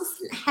 She's gone to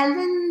St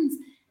Helens."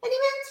 And he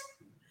went,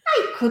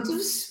 "I could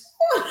have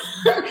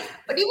sworn,"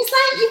 but he was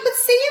like, you could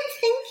see him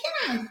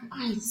thinking,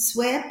 "I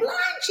swear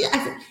blind." I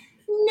said,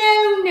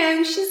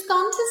 "No, she's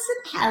gone to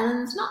St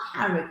Helens, not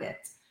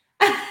Harrogate."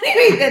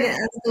 Anyway, then I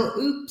thought,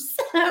 "Oops,"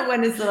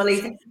 when I saw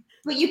it.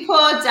 But your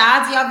poor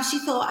dad, he obviously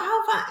thought,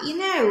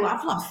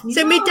 I've lost me.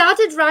 So my dad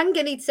had rang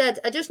and he'd said,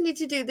 "I just need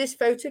to do this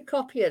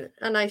photocopying."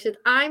 And I said,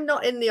 "I'm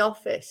not in the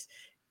office.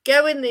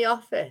 Go in the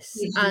office."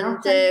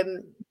 And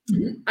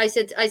I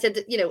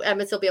said, you know,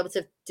 Emmett will be able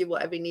to do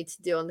whatever he needs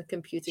to do on the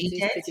computer.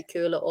 He's pretty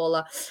cool at all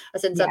that. I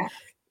said,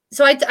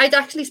 so I'd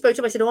actually spoke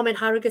to him. I said, "Oh, I'm in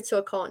Harrogate, so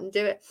I can't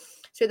do it."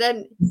 So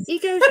then he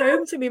goes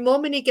home to me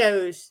mum and he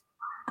goes,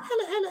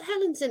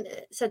 Helen's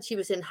said she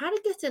was in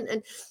Harrogate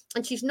and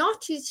she's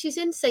not. She's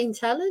in St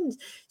Helens.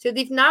 So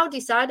they've now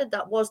decided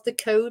that was the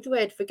code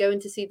word for going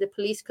to see the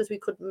police because we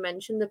couldn't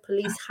mention the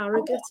police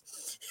Harrogate.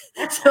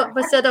 So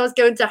I said I was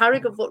going to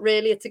Harrogate, but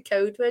really it's a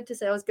code word to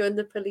say I was going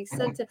to the police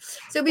centre.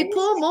 So my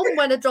poor mum,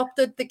 when I dropped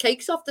the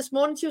cakes off this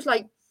morning, she was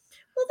like,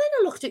 "Well, then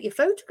I looked at your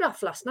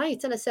photograph last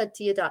night and I said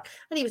to your dad,"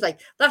 and he was like,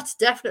 "That's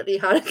definitely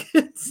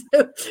Harrogate."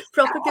 So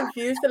proper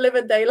confused for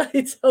living daylight.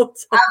 I've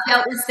built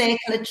the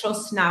circle of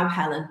trust now,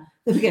 Helen.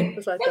 She's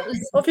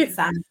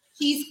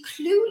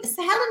clueless.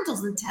 Helen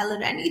doesn't tell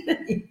her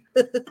anything.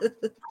 So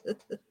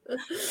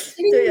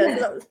yeah,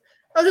 so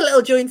that was a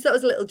little joint. That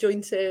was a little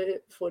joint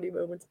funny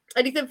moment.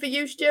 Anything for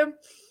you, Stu?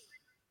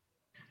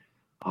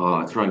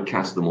 Oh, I try and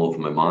cast them all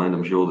from my mind.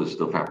 I'm sure there's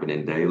stuff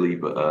happening daily,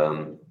 but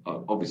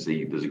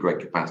obviously there's a great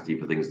capacity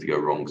for things to go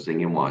wrong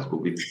singing wise, but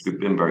we've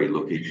been very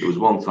lucky. There was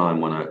one time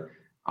when I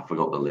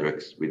forgot the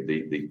lyrics with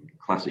the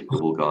classic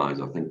double guys.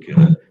 I think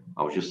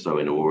I was just so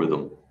in awe of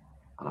them.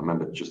 And I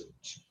remember just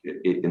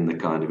in the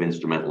kind of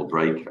instrumental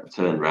break, I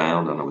turned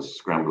around and I was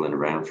scrambling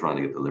around trying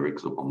to get the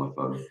lyrics up on my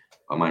phone.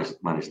 I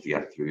managed to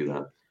get through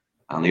that.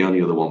 And the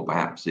only other one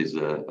perhaps is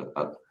a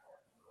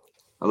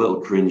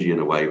little cringy in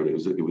a way, but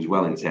it was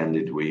well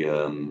intended. We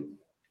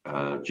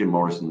Jim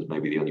Morrison's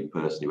maybe the only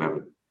person who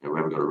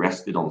ever got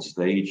arrested on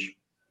stage,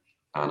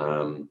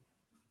 and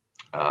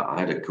I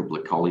had a couple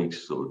of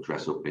colleagues sort of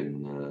dress up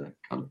in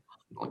kind of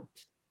like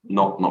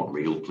not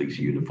real police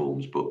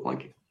uniforms, but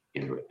like,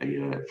 you know,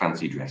 a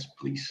fancy dress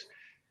police,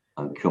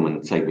 and come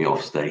and take me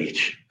off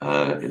stage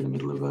in the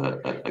middle of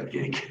a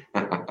gig.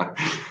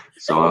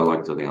 So I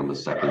like to think I'm the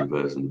second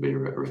person to be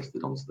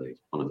arrested on stage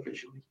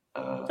unofficially.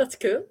 That's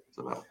cool.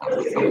 So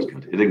that was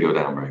good. It didn't go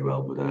down very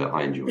well, but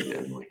I enjoyed it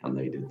anyway, and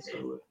they did.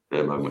 So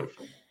their moment of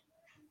fun.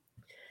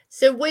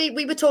 So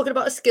we were talking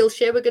about a skill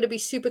share. We're going to be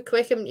super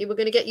quick, and we're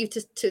going to get you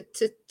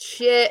to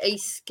share a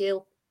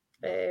skill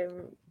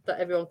that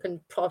everyone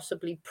can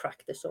possibly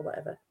practice or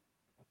whatever.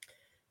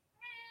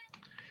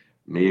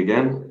 Me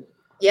again?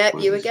 Yeah,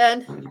 you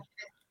again.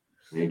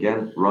 Me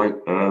again. Right.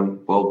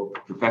 Well,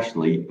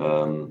 professionally,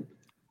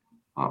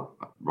 I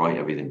write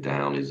everything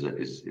down. Is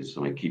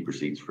something. Keep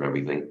receipts for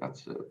everything.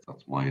 That's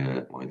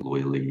my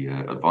lawyerly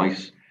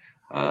advice.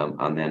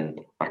 And then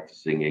back to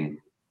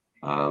singing.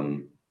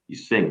 You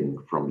sing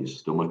from your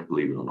stomach,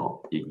 believe it or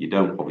not. You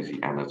don't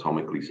obviously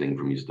anatomically sing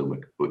from your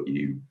stomach, but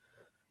the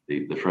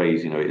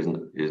phrase, you know,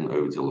 isn't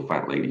over till the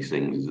fat lady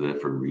sings is there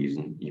for a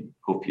reason. You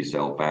puff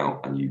yourself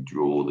out and you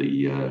draw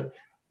the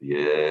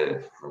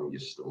air from your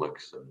stomach.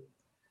 So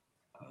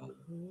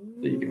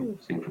There you go.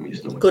 Sing from your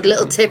stomach. Good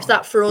little tip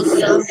that for us.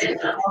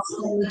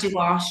 We do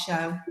our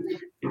show.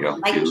 You go.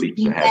 Like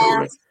Leaps ahead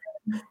already.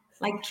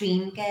 Like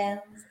Dream Girls.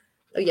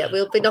 Oh yeah,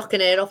 we'll be knocking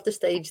her off the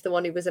stage. The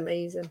one who was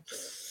amazing,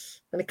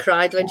 and I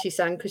cried when she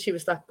sang because she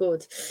was that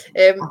good.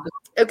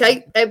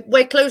 Okay,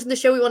 we're closing the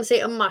show. We want to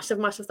say a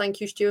massive thank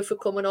you, Stuart, for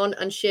coming on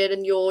and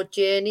sharing your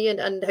journey,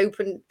 and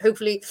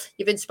hopefully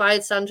you've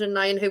inspired Sandra and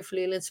I, and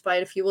hopefully you'll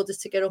inspire a few others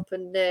to get up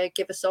and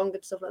give a song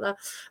and stuff like that.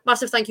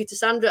 Massive thank you to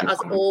Sandra, as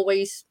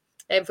always,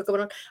 for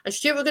coming on. And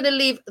Stuart, we're going to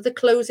leave the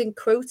closing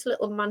quote, a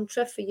little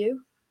mantra for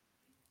you.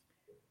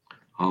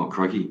 Oh,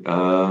 crikey.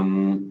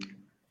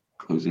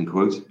 Closing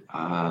quote.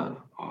 I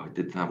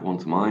did have one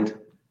to mind.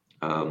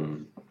 Are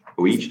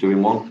we each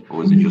doing one,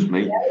 or is it just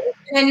me?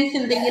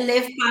 Anything that you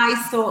live by,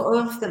 sort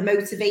of, that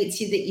motivates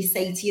you, that you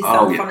say to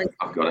yourself? Oh, yeah,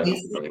 I've got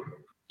it.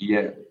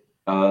 Yeah.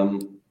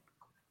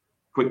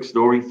 Quick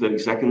story, 30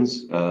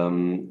 seconds.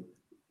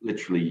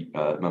 Literally,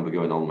 remember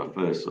going on my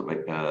first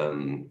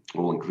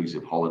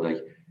all-inclusive holiday,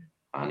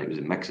 and it was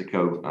in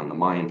Mexico, and the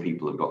Mayan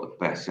people have got the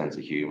best sense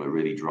of humor,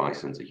 really dry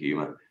sense of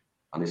humor.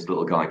 And this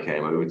little guy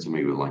came over to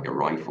me with like a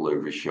rifle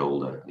over his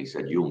shoulder, and he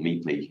said, "You'll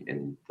meet me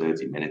in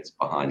 30 minutes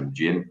behind the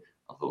gym."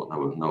 I thought,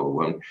 no, I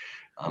won't.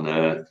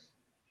 And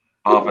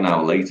half an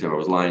hour later, I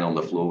was lying on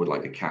the floor with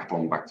like a cap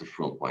on back to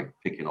front, like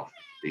picking off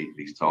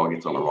these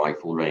targets on a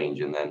rifle range.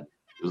 And then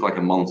it was like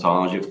a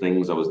montage of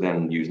things. I was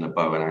then using a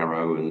bow and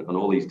arrow and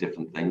all these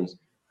different things.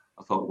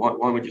 I thought, why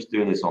are we just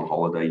doing this on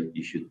holiday?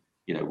 You should,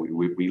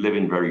 we live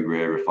in very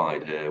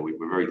rarefied air. We're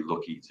very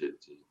lucky to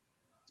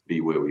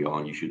be where we are,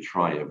 and you should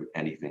try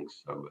anything.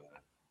 So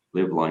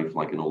live life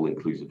like an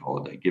all-inclusive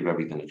holiday. Give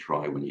everything a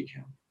try when you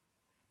can.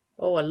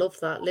 Oh, I love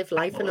that. Live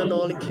life in an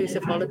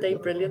all-inclusive holiday.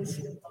 Brilliant.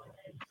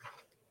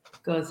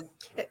 Good.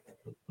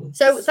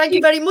 So thank you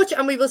very much,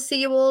 and we will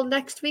see you all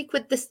next week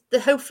with the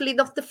hopefully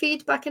not the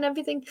feedback and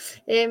everything.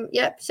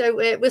 So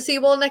we'll see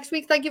you all next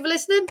week. Thank you for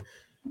listening.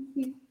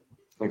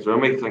 Thanks for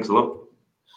having me. Thanks a lot.